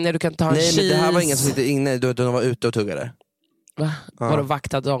där inne, du kan ta en cheese. Nej, men det här var ingen som sitter inne. De var ute och tuggade. Va? Var de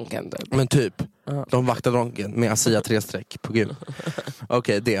vaktat Donken? Typ? Men typ. De vaktade Donken med Asia 3-streck på gud.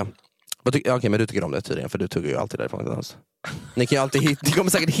 Okej, det. Okej, men du tycker om det tydligen, för du tuggar ju alltid därifrån. Ni kan ju alltid ni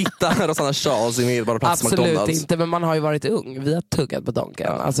kommer säkert hitta Rosanna Charles i medbara plats Absolut McDonald's. inte, men man har ju varit ung. Vi har tuggat på Donken.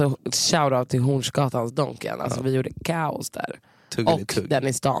 Alltså shoutout till Hornsgatans Donken. Alltså vi gjorde kaos där. Och den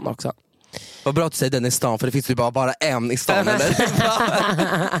i stan också. Vad bra att du säger den i stan, för det finns ju bara en i stan, eller?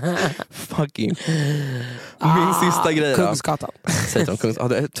 Fucking. Min sista grej då. Kungsgatan. Säg till dem,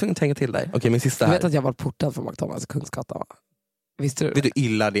 jag är tvungen att tänka till dig. Okej, min sista här. Du vet att jag var portad från McDonald's Kungsgatan, va? Visste du? Vet du hur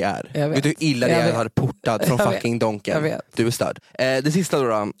illa det är? Vet du hur illa det är att vara portad från fucking Donken? Du är störd. Det sista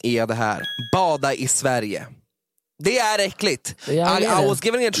då är det här. Bada i Sverige. Det är äckligt. I was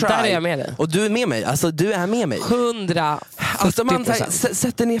giving it a try. Där är jag med dig. Och du är med mig. Alltså du är med mig. 140%. Alltså man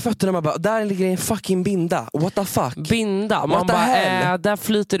sätter ner fötterna och man bara, där ligger en fucking binda. What the fuck? Binda. Man bara, där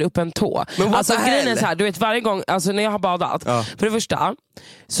flyter det upp en tå. Alltså grejen är så här, du vet varje gång, alltså när jag har badat, för det första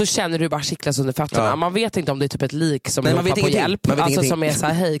så känner du bara kittlas under fötterna. Man vet inte om det är typ ett lik som ropar på hjälp. Alltså som är så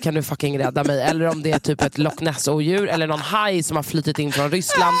här, hej kan du fucking rädda mig? Eller om det är typ ett Loch Ness-odjur eller någon haj som har flyttit in från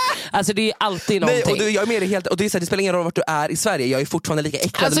Ryssland. Alltså det är alltid någonting. Nej, och jag är med dig helt, och det är så här, det spelar ingen roll vart du är i Sverige. Jag är fortfarande lika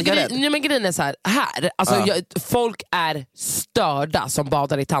äcklad, alltså, lika rädd. Nej, men grejen är så här, alltså, folk är störda som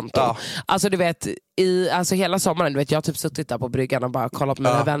badar i Tanto. Alltså du vet, alltså hela sommaren, du vet, jag har typ suttit där på bryggan och bara kollat på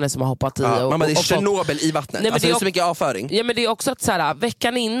mina vänner som har hoppat i. Man bara, det är Tjernobyl i vattnet. Nej, alltså, det är så mycket avföring. Ja, men det är också att så här,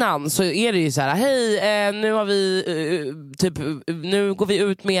 veckan innan så är det ju så här, hej, nu har vi nu går vi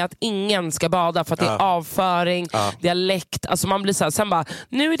ut med att ingen ska bada för att det är avföring, det är läckt. Alltså man blir så här, sen bara,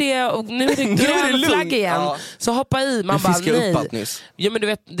 nu är det grön flagg igen. Så hoppa i, man bara, nej. Ja, men du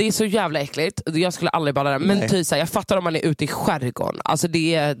vet, det är så jävla äckligt. Jag skulle aldrig bada där. Men typ så här, jag fattar om man är ute i skärgården. Alltså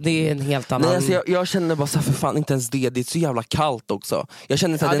det är en helt annan... Nej, alltså jag känner bara så här, för fan inte ens det är så jävla kallt också. Jag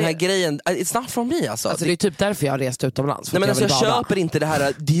känner så här, den här grejen, it's not for me alltså. Alltså det är typ därför jag har rest utomlands. Nej, men alltså, jag köper inte det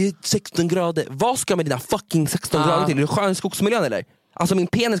här, det är 16 grader. Vad ska med dina fucking 16 grader till? Är det skön skogsmiljön eller? Alltså min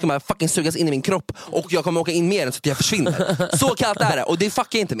penis kommer fucking sugas in i min kropp och jag kommer åka in mer än så att jag försvinner. Så kallt är det, och det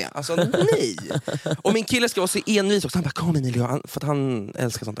fuckar jag inte med. Alltså nej. Och min kille ska vara så envis också. Han bara, kom Emilio, för att han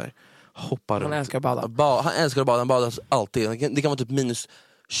älskar sånt där. Hoppar. Han älskar att bada. Han älskar att bada, han badar alltid. Det kan vara typ minus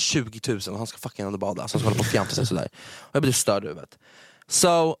 20 000 och han ska fucking ändå bada. Så han ska hålla på och fjanta sig sådär. Och jag blir störd i huvudet.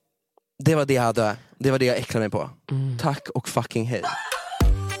 Så det var det jag hade. Det var det jag äcklade mig på. Tack och fucking hej.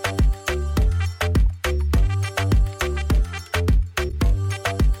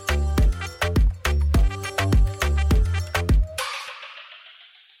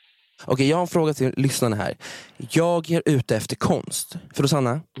 Okej, jag har en fråga till lyssnarna här. Jag är ute efter konst. För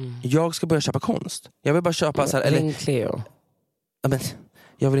Rosanna, jag ska börja köpa konst. Jag vill bara köpa så här, eller Cleo. Ja, men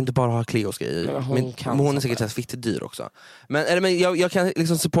jag vill inte bara ha Cleos grejer. Hon är säkert fitt dyr också. Men jag kan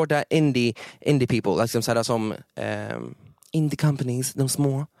liksom supporta indie people, liksom så här, som indie companies, de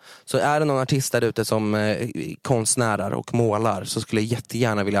små. Så är det någon artist där ute som konstnärar och målar, så skulle jag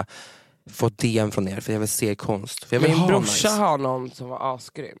jättegärna vilja få DM från er, för jag vill se konst. För jag vill min brorsa har någon som var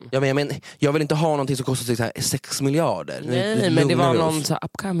asgrym. Ja, men jag vill inte ha någonting som kostar så här 6 miljarder. Nej, men det var någon så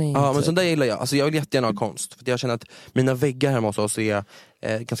upcoming. Ja, men sånt där gillar jag. Alltså, jag vill jättegärna ha konst. För jag känner att mina väggar hemma hos oss är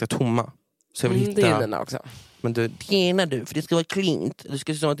ganska tomma. Så jag vill hitta... Det är dina också. Men det genar du, för det ska vara klint. Det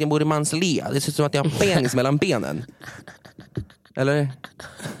ska se som att jag bor i Manslea. Det ser ut som att jag har penis mellan benen. Eller?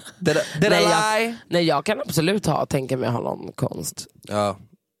 Nej, jag kan absolut tänka mig att ha någon konst. Ja.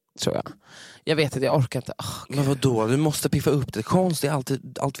 Tror jag. Jag vet att jag orkar inte. Men vadå? Du måste piffa upp det. Konst är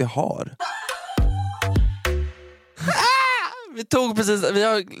allt vi har. Vi tog precis...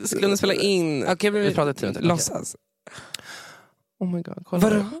 Vi skulle spela in... Okej, men vi pratade 10 minuter. Låtsas. Oh my god, kolla.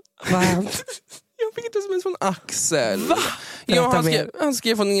 Vadå? Vad har hänt? Jag fick inte sms från Axel. Va? Han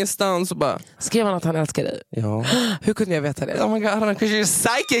skrev från ingenstans och bara... Skrev han att han älskar dig? Ja. Hur kunde jag veta det? Oh my god, because you're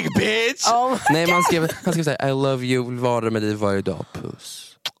psychic, bitch! Oh nej, men han skrev såhär, I love you, vill vara med dig varje dag, puss.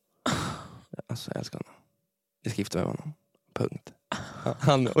 Alltså jag älskar honom. Jag ska gifta med honom. Punkt.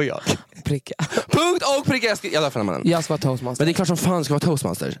 Han och jag. Pricka. Punkt och pricka. Jag ska vara toastmaster. Men det är klart som fan ska vara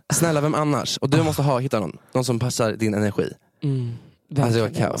toastmaster. Snälla, vem annars? Och du måste hitta någon som passar din energi. Alltså det var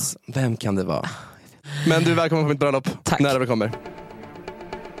kaos. Vem kan det vara? Men du är välkommen på mitt bröllop. Tack. När det kommer.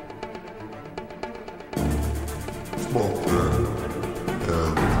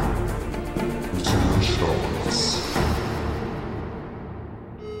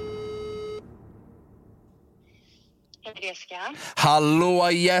 Jessica.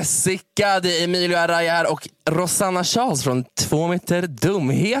 Hallå Jessica, det är Emilio Araya här och Rosanna Charles från 2 meter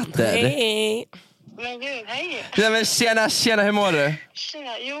dumheter. Hej. Men gud, hej. Ja, men tjena, hur mår du?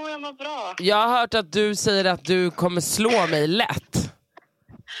 Tjena, jo jag mår bra. Jag har hört att du säger att du kommer slå mig lätt.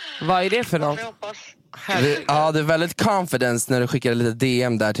 Vad är det för något? Jag hoppas. Ja, det är väldigt confidence när du skickar lite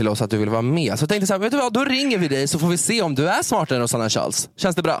DM där till oss att du vill vara med. Så jag tänkte så här, vet du vad, då ringer vi dig så får vi se om du är smartare än Rosanna Charles.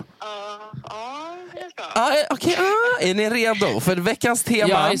 Känns det bra? Ja, det är bra. Okej. Är ni redo för veckans tema?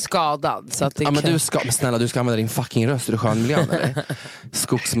 Jag är skadad så att det men snälla, du ska använda din fucking röst i skönmiljön eller?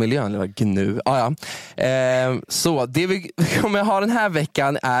 Skogsmiljön eller gnu. Så det vi kommer ha den här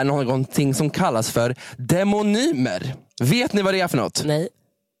veckan är någonting som kallas för demonymer. Vet ni vad det är för något? Nej.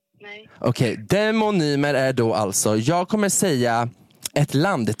 Okej, demonymer är då alltså, jag kommer säga ett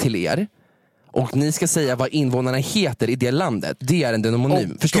land till er och ni ska säga vad invånarna heter i det landet. Det är en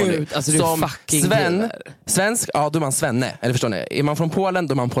demonym, förstår Gud, du? alltså, som Sven, svensk, ja då är man svenne, eller förstår ni? Är man från Polen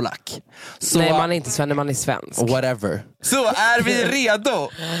då är man polack. Så, nej, man är inte svenne, man är svensk. Whatever. Så är vi redo?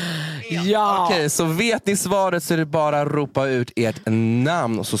 Ja. Okej, så vet ni svaret så är det bara att ropa ut ert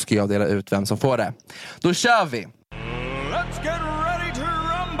namn och så ska jag dela ut vem som får det. Då kör vi. Let's get ready to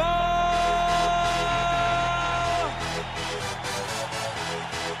rumble!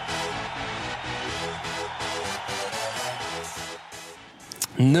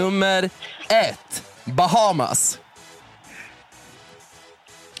 Nummer 1. Bahamas.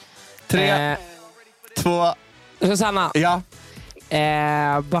 3, 2. Rosanna. Ja.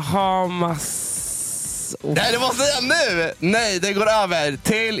 Bahamas. Nej, du måste säga nu. Nej, det går över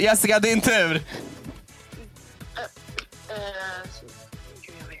till Jessica, din tur.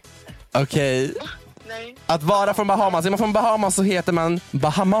 Okej. Att vara från Bahamas. Är man från Bahamas så heter man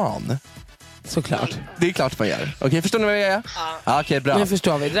Bahaman. Såklart. Det är klart man gör. Okej, förstår ni vad jag är? Ja. Okej, bra. Nu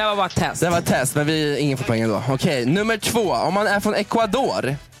förstår vi. Det där var bara ett test. Det var ett test, men ingen får poäng ändå. Okej, nummer 2. Om man är från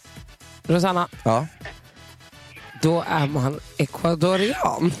Ecuador. Rosanna. Ja. Då är man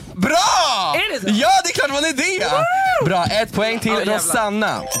ecuadorian. Bra! Är det så? Ja, det är klart man är det! Bra, 1 poäng till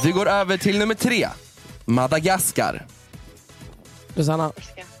Rosanna. Vi går över till nummer 3. Madagaskar. Rosanna.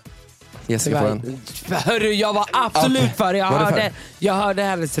 Jessica får den. Hörru, jag var absolut för. Jag hörde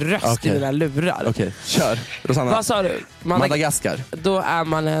hennes röst i mina lurar. Okej, kör. Rosanna. Vad sa du? Madagaskar. Då är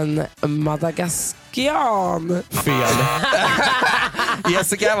man en madagaskian. Fel.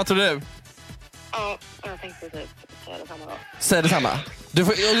 Jessica, vad tror du? Ja, jag tänkte typ säga detsamma då. Säg detsamma. Du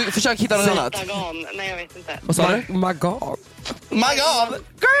får försöka hitta något annat. Magan, nej jag vet inte. Vad sa du? Magan. Magan?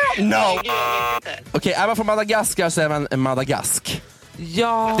 Girl! No! Nej, gud, jag vet inte. Okej, är man från Madagaskar så är man en madagask.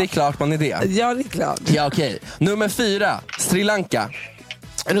 Ja. Det är klart man är det. Ja, det är klart. Ja, okej. Nummer 4. Sri Lanka.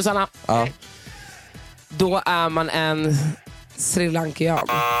 Rosanna. Ja. Då är man en Sri Lankian.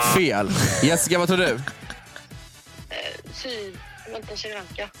 Fel. Jessica, vad tror du? Sri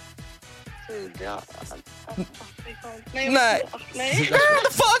Lanka. Nej.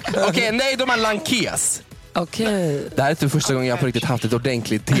 Fuck! Okej, nej, de är lankes. Okej. Det här är inte första gången jag på riktigt haft ett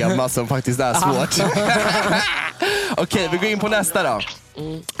ordentligt tema som faktiskt är svårt. Okej, vi går in på nästa då.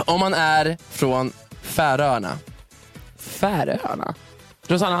 Om man är från Färöarna. Färöarna?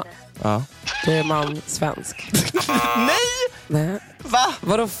 Rosanna. Ja. Då är man svensk. Nej! Va?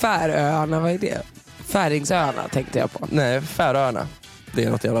 Vadå Färöarna? Vad är det? Färingsöarna tänkte jag på. Nej, Färöarna. Det är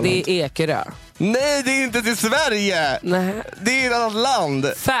något jävla land. Det är Ekerö. Nej, det är inte till Sverige! Nej. Det är ett annat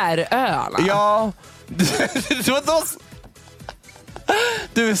land. Färöarna? Ja.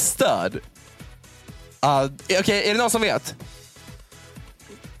 Du är störd. Okej, är det någon som vet?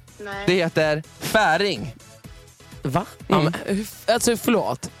 Nej. Det heter färing. Va? Alltså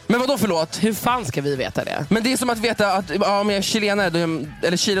förlåt. Men vadå förlåt? Hur fan ska vi veta det? Men det är som att veta att om jag är chilenare,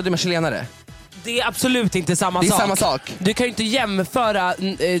 eller Chile, då är man chilenare. Det är absolut inte samma sak. Det är samma sak. Du kan ju inte jämföra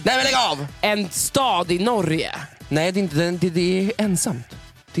nej, men lägg av! En stad i Norge. Nej, det är inte, det är ensamt.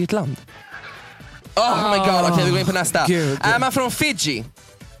 Det är ett land. Oh my god, okej, vi går in på nästa. Gud. Är man från Fiji?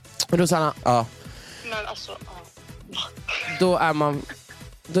 Rosanna. Ja. Men alltså, Då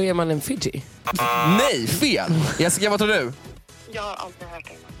är man en Fiji. Nej, fel. Jessica, vad tror du? jag har aldrig hört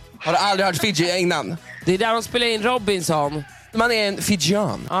det innan. Har du aldrig hört Fiji innan? Det är där de spelar in Robinson. Man är en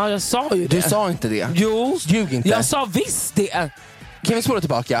Fijian. Ja, jag sa ju det. Du sa inte det. Jo, ljug inte. Jag sa visst det. Kan vi spola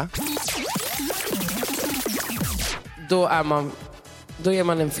tillbaka? Då är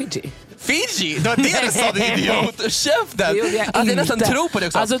man en Fiji. Fiji? Det var det du sa, din idiot. Käften! Jag nästan tror på det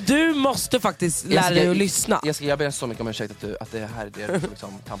också. Alltså du måste faktiskt lära dig att lyssna. Jag ber så mycket om ursäkt att det här är det du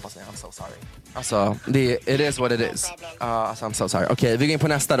liksom tampas med. I'm so sorry. Alltså, it is what it is. Alltså, I'm so sorry. Okej, vi går in på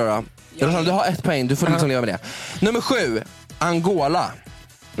nästa då. Rosanna, du har 1 poäng. Du får liksom leva med det. Nummer 7. Angola.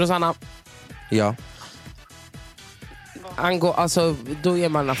 Rosanna. Ja. Alltså, då är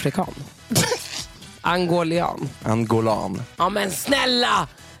man afrikan. Angolan. Ja men snälla!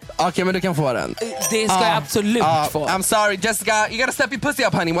 Okej, men du kan få den. Det ska jag absolut få. I'm sorry Jessica, you gotta step your pussy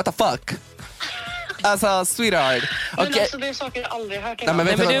up honey, what the fuck? Alltså, sweetheart. Men alltså, det är saker jag aldrig hört innan.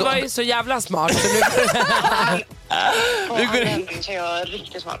 Nej, men du var ju så jävla smart. Så nu... så jag är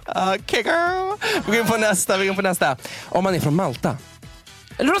riktigt smart. Okej girl. Vi går på nästa. Om man är från Malta.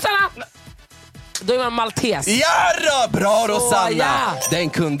 Rosanna! Då är man maltes. Ja då, bra Rosanna. Ja. Den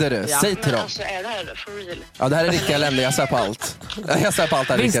kunde du. Säg till dem. Alltså, är det här for real? Ja, det här är riktiga länder, jag svär på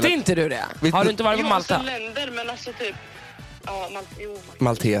allt. Visste inte du det? Har du inte varit på Malta? Alltså länder, men alltså typ... Ja,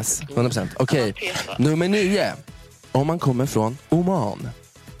 Maltes, 100%. Okej, nummer 9. Om man kommer från Oman.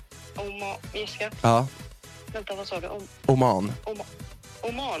 Jessica? Ja. Vänta, vad sa du? Oman.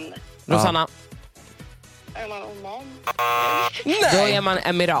 Oman? Rosanna? Är man Oman? Nej! Då är man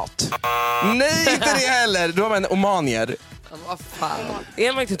emirat. Nej, inte det heller. Då är man omanier. Vad fan?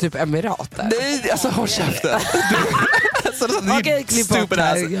 Är man inte typ emirat där? Nej, alltså håll käften. Okej, klipp bort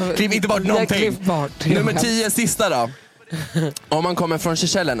här. Klipp inte bort någonting. Bort. Nummer 10, sista då. Om man kommer från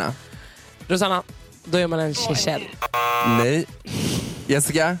Seychellerna. Rosanna, då är man en Seychell. Nej.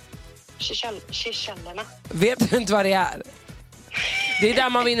 Jessica? Seychellerna. Vet du inte vad det är? Det är där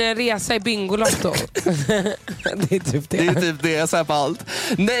man vinner en resa i Bingolotto. Det är typ det. Det är typ det, jag säger på allt.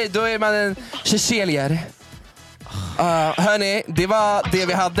 Nej, då är man en Seychellier. Hörni, det var det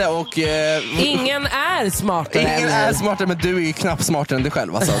vi hade och... ingen är smartare ingen är smartare, men du är ju knappt smartare än dig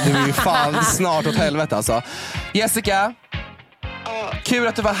själv alltså. Du är ju fan snart åt helvete alltså. Jessica, kul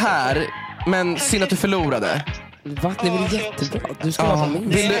att du var här, men synd att du förlorade. Va? Det är väl jättebra. Du ska vara med.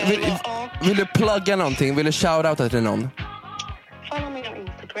 Vill du plugga någonting? Vill du shout-outa till någon? Follow me on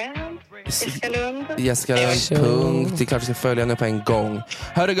Instagram. Jessica Lund. Jessica Lund, punkt. Det är klart vi ska följa nu på en gång.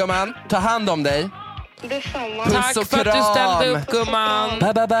 Hörru gumman, ta hand om dig. Detsamma. Tack för att du ställde upp, gumman.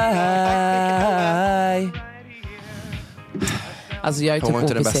 Bye, bye, bye. Alltså jag är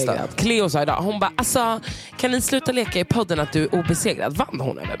typ obesegrad. Cleo sa idag, hon bara, alltså kan ni sluta leka i podden att du är obesegrad? Vann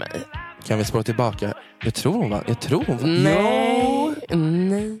hon över mig? Kan vi spåra tillbaka? Jag tror hon vann.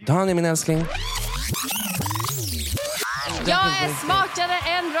 Nej. Då har ni min älskling. Jag är smartare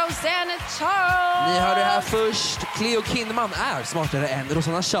än Rosanna Charles. Ni hörde det här först. Cleo Kinnaman är smartare än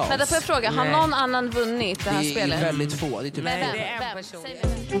Rosanna Charles. Men därför jag fråga, har någon annan vunnit det här spelet? Det är väldigt få. Det är typ Nej, det är en person.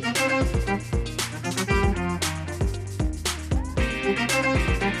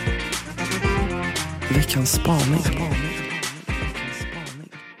 Veckans spaning.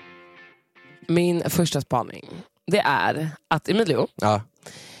 Min första spaning, det är att Emilio,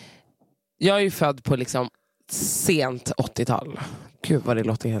 jag är ju född på liksom sent 80-tal. Gud vad det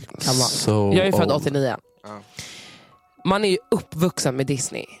låter helt gammalt. Jag är född 89. Man är ju uppvuxen med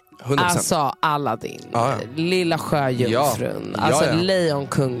Disney. 100%. Alltså Aladdin, Lilla Sjöjungfrun, alltså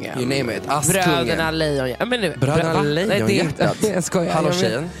Lejonkungen, you name it. Bröderna Lejon. Men nu, Bröderna Lejonhjärtat. Jag skojar. Hallå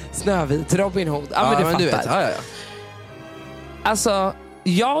tjejen. Snövit, Robin Hood. Men du fattar. Du vet. Alltså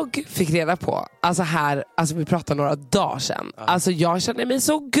jag fick reda på, alltså vi pratade några dagar sedan. Alltså jag känner mig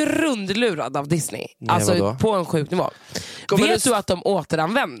så grundlurad av Disney. Alltså på en sjuk nivå. Vet du att de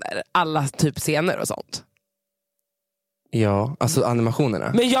återanvänder alla typ scener och sånt? Ja, alltså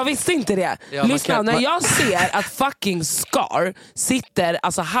animationerna. Men jag visste inte det. Lyssna, när jag ser att fucking Scar sitter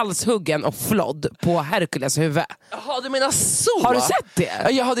alltså halshuggen och flodd på Hercules huvud. Jaha, du menar så? Har du sett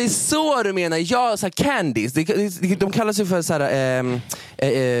det? Ja, det är så du menar. Ja, så här candies. De kallas ju för så här,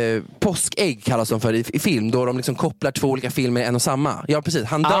 påskägg kallas de för i film. Då de liksom kopplar två olika filmer i en och samma. Ja, precis.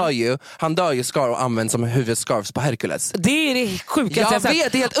 Han dör ju Scar och används som huvudscarves på Hercules. Det är det sjukaste jag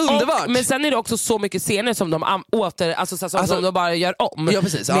vet, det är helt underbart. Men sen är det också så mycket scener som de som de bara gör om med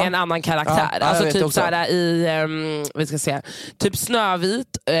en annan karaktär. Alltså typ såhär i vi ska se, typ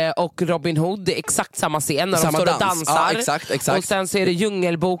Snövit och Robin Hood, det är exakt samma scen när de står och dansar. Exakt. Och sen så är det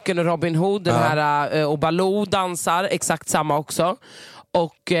Djungelboken och Robin Hood, den här och Baloo dansar, exakt samma också.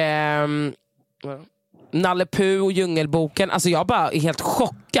 Och Nalle Puh och Djungelboken. Alltså jag bara är helt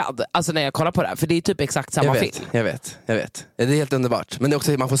chockad alltså när jag kollar på det här, för det är typ exakt samma film. Jag vet. Det är helt underbart. Men det är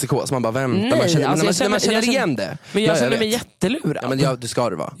också man får psykos, man bara vänta. Man känner igen det. Men jag känner mig jättelurad. Ja, men du ska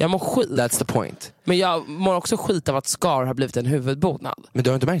det vara. Jag mår skit. That's the point. Men jag mår också skit av att Scar har blivit en huvudbonad. Men du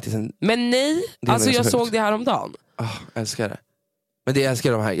har inte märkt det sen? Men nej, alltså jag såg det här om dagen. Jag älskar det. Men det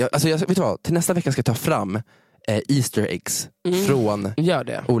älskar de här. Vet du vad? Till nästa vecka ska jag ta fram Easter eggs från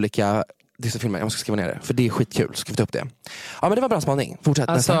olika Disney-filmer. Jag måste skriva ner det, för det är skitkul. Ska vi ta upp det? Ja, men det var bra spaning. Fortsätt.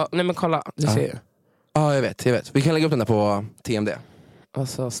 Alltså, nej men kolla, du ser ju. Ja, jag vet. Vi kan lägga upp den där på TMD.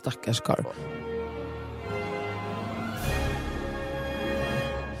 Alltså, stackars Scar.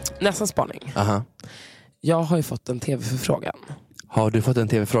 Nästa spaning. Jag har ju fått en tv-förfrågan. Har du fått en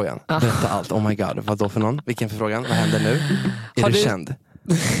tv-förfrågan? Berätta allt. Oh my god, vad då för någon? Vilken förfrågan? Vad händer nu? Är du känd?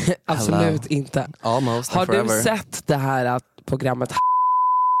 Absolut inte. Almost. Har forever. du sett det här programmet?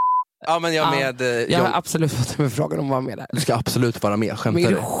 Ja, men jag med... Jag har absolut fått en förfrågan om att vara med där. Du ska absolut vara med, skämtar Men är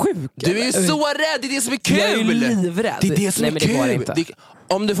du? du sjuk? Du är ju så rädd, det är det som är kul! Jag är ju livrädd. Det är det som är men det går kul! inte.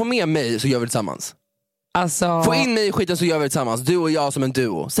 Om du får med mig så gör vi det tillsammans. Alltså... Få in mig i skiten så gör vi det tillsammans. Du och jag som en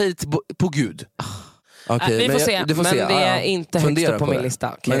duo. Säg det på Gud. Okay, vi får se, du får men se. det är inte högst upp på min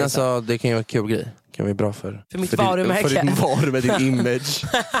lista. Men alltså, det kan ju vara en kul grej. Det kan vara bra för mitt varumärke. För din varumärke, din image.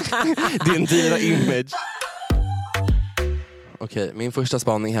 Din dyra image. Okej, min första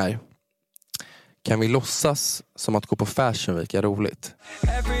spaning här. Kan vi låtsas som att gå på Fashion Week är roligt?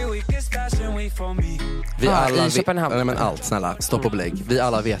 Vi alla i Köpenhamn. Nej men allt, snälla, stopp och belägg. Vi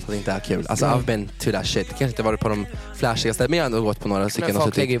alla vet att det inte är kul. Alltså I've been to that shit. Kanske inte varit på de flashigaste, men jag har ändå gått på några stycken. Men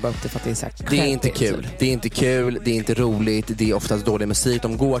folk lägger ju bara upp det för att det är sagt. Det är inte kul. Det är inte kul, det är inte roligt. Det är oftast dålig musik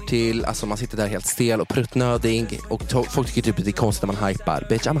de går till. Alltså man sitter där helt stel och pruttnödig. Och folk tycker typ att det är konstigt när man hypar.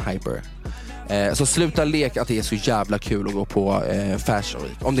 Bitch, I'm a hyper. Så sluta leka att det är så jävla kul att gå på Fashion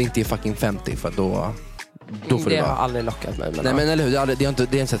Week. Om det inte är fucking 50, för då får det har vara. aldrig lockat mig. Nej men eller hur, det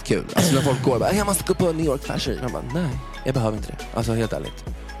är inte sett kul. Alltså när folk går och bara, jag måste gå på New York Fashion Week. Jag bara, nej, jag behöver inte det. Alltså helt ärligt.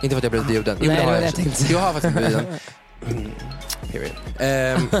 Inte för att jag blev bjuden. Jo, nej, jag har faktiskt bjuden. Period.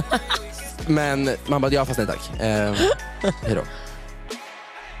 Men man bara, ja fast nej tack. Hejdå.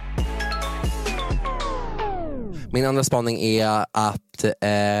 Min andra spaning är att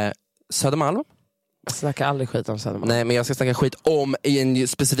Södermalm. Jag snackar aldrig skit om Södermalm. Nej, men jag ska snacka skit om en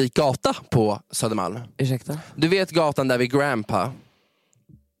specifik gata på Södermalm. Ursäkta? Du vet gatan där vid Grandpa?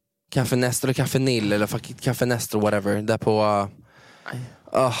 Café Nestor eller Café Nill eller Café Nestor, whatever. Där på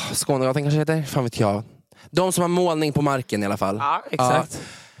Skånegatan kanske heter. Fan vet jag. De som har målning på marken i alla fall. Ja, exakt.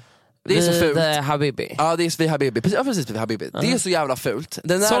 Det är så fult. Habibi. Ja, det är vid Habibi. Precis vid Habibi. Det är så jävla fult.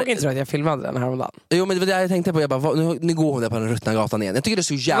 Såg inte du att jag filmade den häromdagen? Jo, men det var det jag tänkte på. Jag bara, nu går hon där på den ruttna gatan igen. Jag tycker det är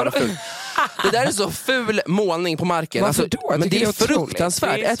så jävla fult. Det där är så ful målning på marken. Varför då? Men det är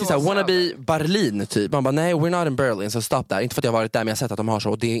fruktansvärt. Det är så wannabe Berlin typ. Man bara, nej, we're not in Berlin, så stopp där. Inte för att jag har varit där, men jag har sett att de har så,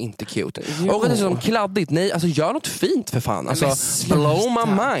 och det är inte cute. Och det är så kladdigt. Nej, alltså gör något fint för fan. Alltså, blow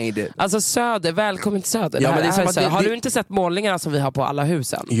my mind. Alltså Söder, välkommen till Söder. Ja, men det är som att har du inte sett målningarna som vi har på alla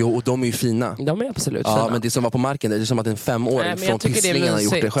husen? Jo, och de är ju fina. De är absolut fina. Ja, men det som var på marken, det är som att en 5-åring från Pysslingen har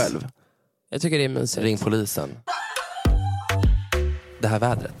gjort det själv. Jag tycker det är mysigt. Ring polisen. Det här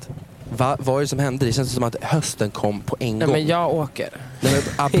vädret. Vad är det som hände? Det känns som att hösten kom på en gång. Men jag åker. Nej,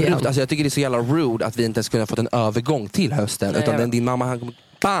 men abrupt. Alltså, jag tycker det är så jävla rude att vi inte ens kunde ha fått en övergång till hösten. Nej, utan din mamma,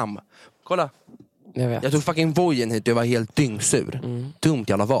 bam! Kolla. Jag tog fucking vojen hit och jag var helt dyngsur. Dumt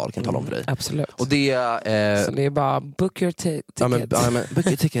jävla val, kan jag tala om för dig. Absolut. Och det så det är bara book your tickets. Book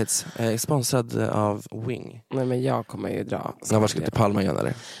your tickets. Sponsrad av Wing. Nej, men jag kommer ju dra. Jag var till Palma igen,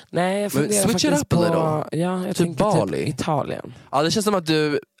 eller? Nej, jag funderar switch it up på... Ja, jag typ tänkte Bali. Typ Italien. Ja, det känns som att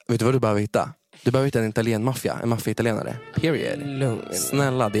du... Vet du vad du behöver hitta? Du behöver hitta en italienmaffia. En maffia-italienare. Period. Lugn.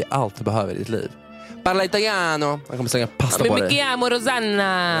 Snälla, det är allt du behöver i ditt liv. Parla italiano. Han kommer slänga pasta på dig. Mi chiamo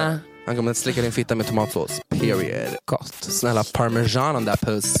Rosanna. Han kommer slicka din fitta med tomatsås. Period. Gott. Snälla, parmesan där,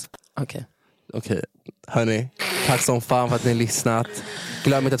 puss. Okej. Hörni, tack som fan för att ni har lyssnat.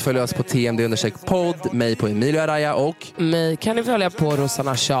 Glöm inte att följa oss på TMD_podd, mig på Emilia Araya och mig kan ni följa på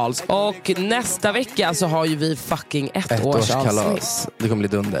Rosanna Charles. Och nästa vecka så har ju vi fucking ett års kalas. Det kommer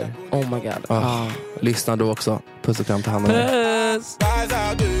bli dunder. Oh my god. Lyssna då också. Puss och kram till handen. Puss.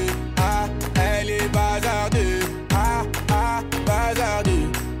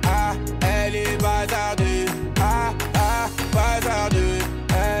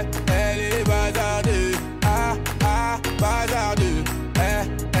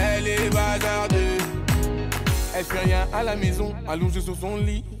 Elle fait rien à la maison, allongée sur son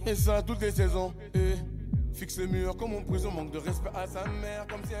lit, et ça toutes les saisons. Fixe le mur comme en prison, manque de respect à sa mère,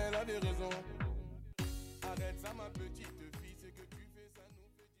 comme si elle avait raison. Arrête ça ma petite fille, c'est que tu fais ça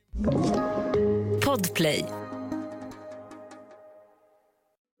nous fait... Podplay.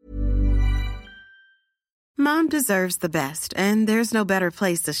 Mom deserves the best, and there's no better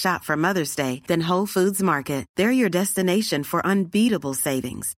place to shop for Mother's Day than Whole Foods Market. They're your destination for unbeatable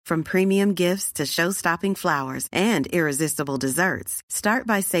savings, from premium gifts to show-stopping flowers and irresistible desserts. Start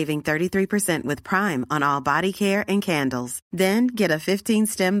by saving 33% with Prime on all body care and candles. Then get a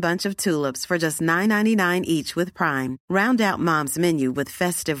 15-stem bunch of tulips for just $9.99 each with Prime. Round out Mom's menu with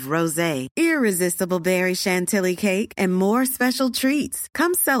festive rosé, irresistible berry chantilly cake, and more special treats.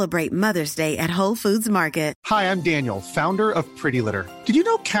 Come celebrate Mother's Day at Whole Foods Market. Hi, Hi, I'm Daniel, founder of Pretty Litter. Did you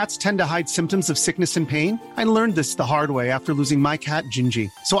know cats tend to hide symptoms of sickness and pain? I learned this the hard way after losing my cat, Gingy.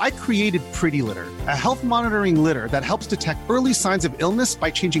 So I created Pretty Litter, a health monitoring litter that helps detect early signs of illness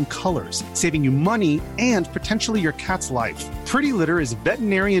by changing colors, saving you money and potentially your cat's life. Pretty Litter is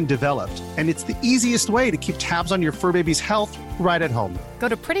veterinarian developed, and it's the easiest way to keep tabs on your fur baby's health right at home. Go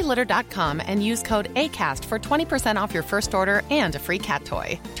to prettylitter.com and use code ACAST for 20% off your first order and a free cat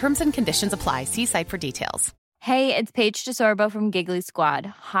toy. Terms and conditions apply. See site for details. Hey, it's Paige DeSorbo from Giggly Squad.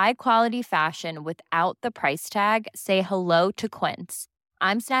 High quality fashion without the price tag. Say hello to Quince.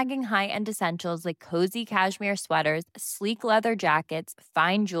 I'm snagging high-end essentials like cozy cashmere sweaters, sleek leather jackets,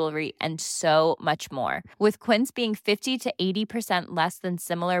 fine jewelry, and so much more. With Quince being 50 to 80% less than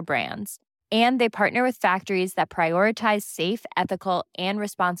similar brands. And they partner with factories that prioritize safe, ethical, and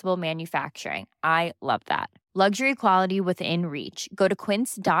responsible manufacturing. I love that. Luxury quality within reach. Go to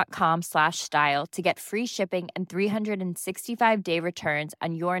quince.com/style to get free shipping and 365-day returns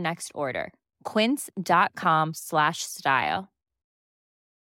on your next order. Quince.com/style.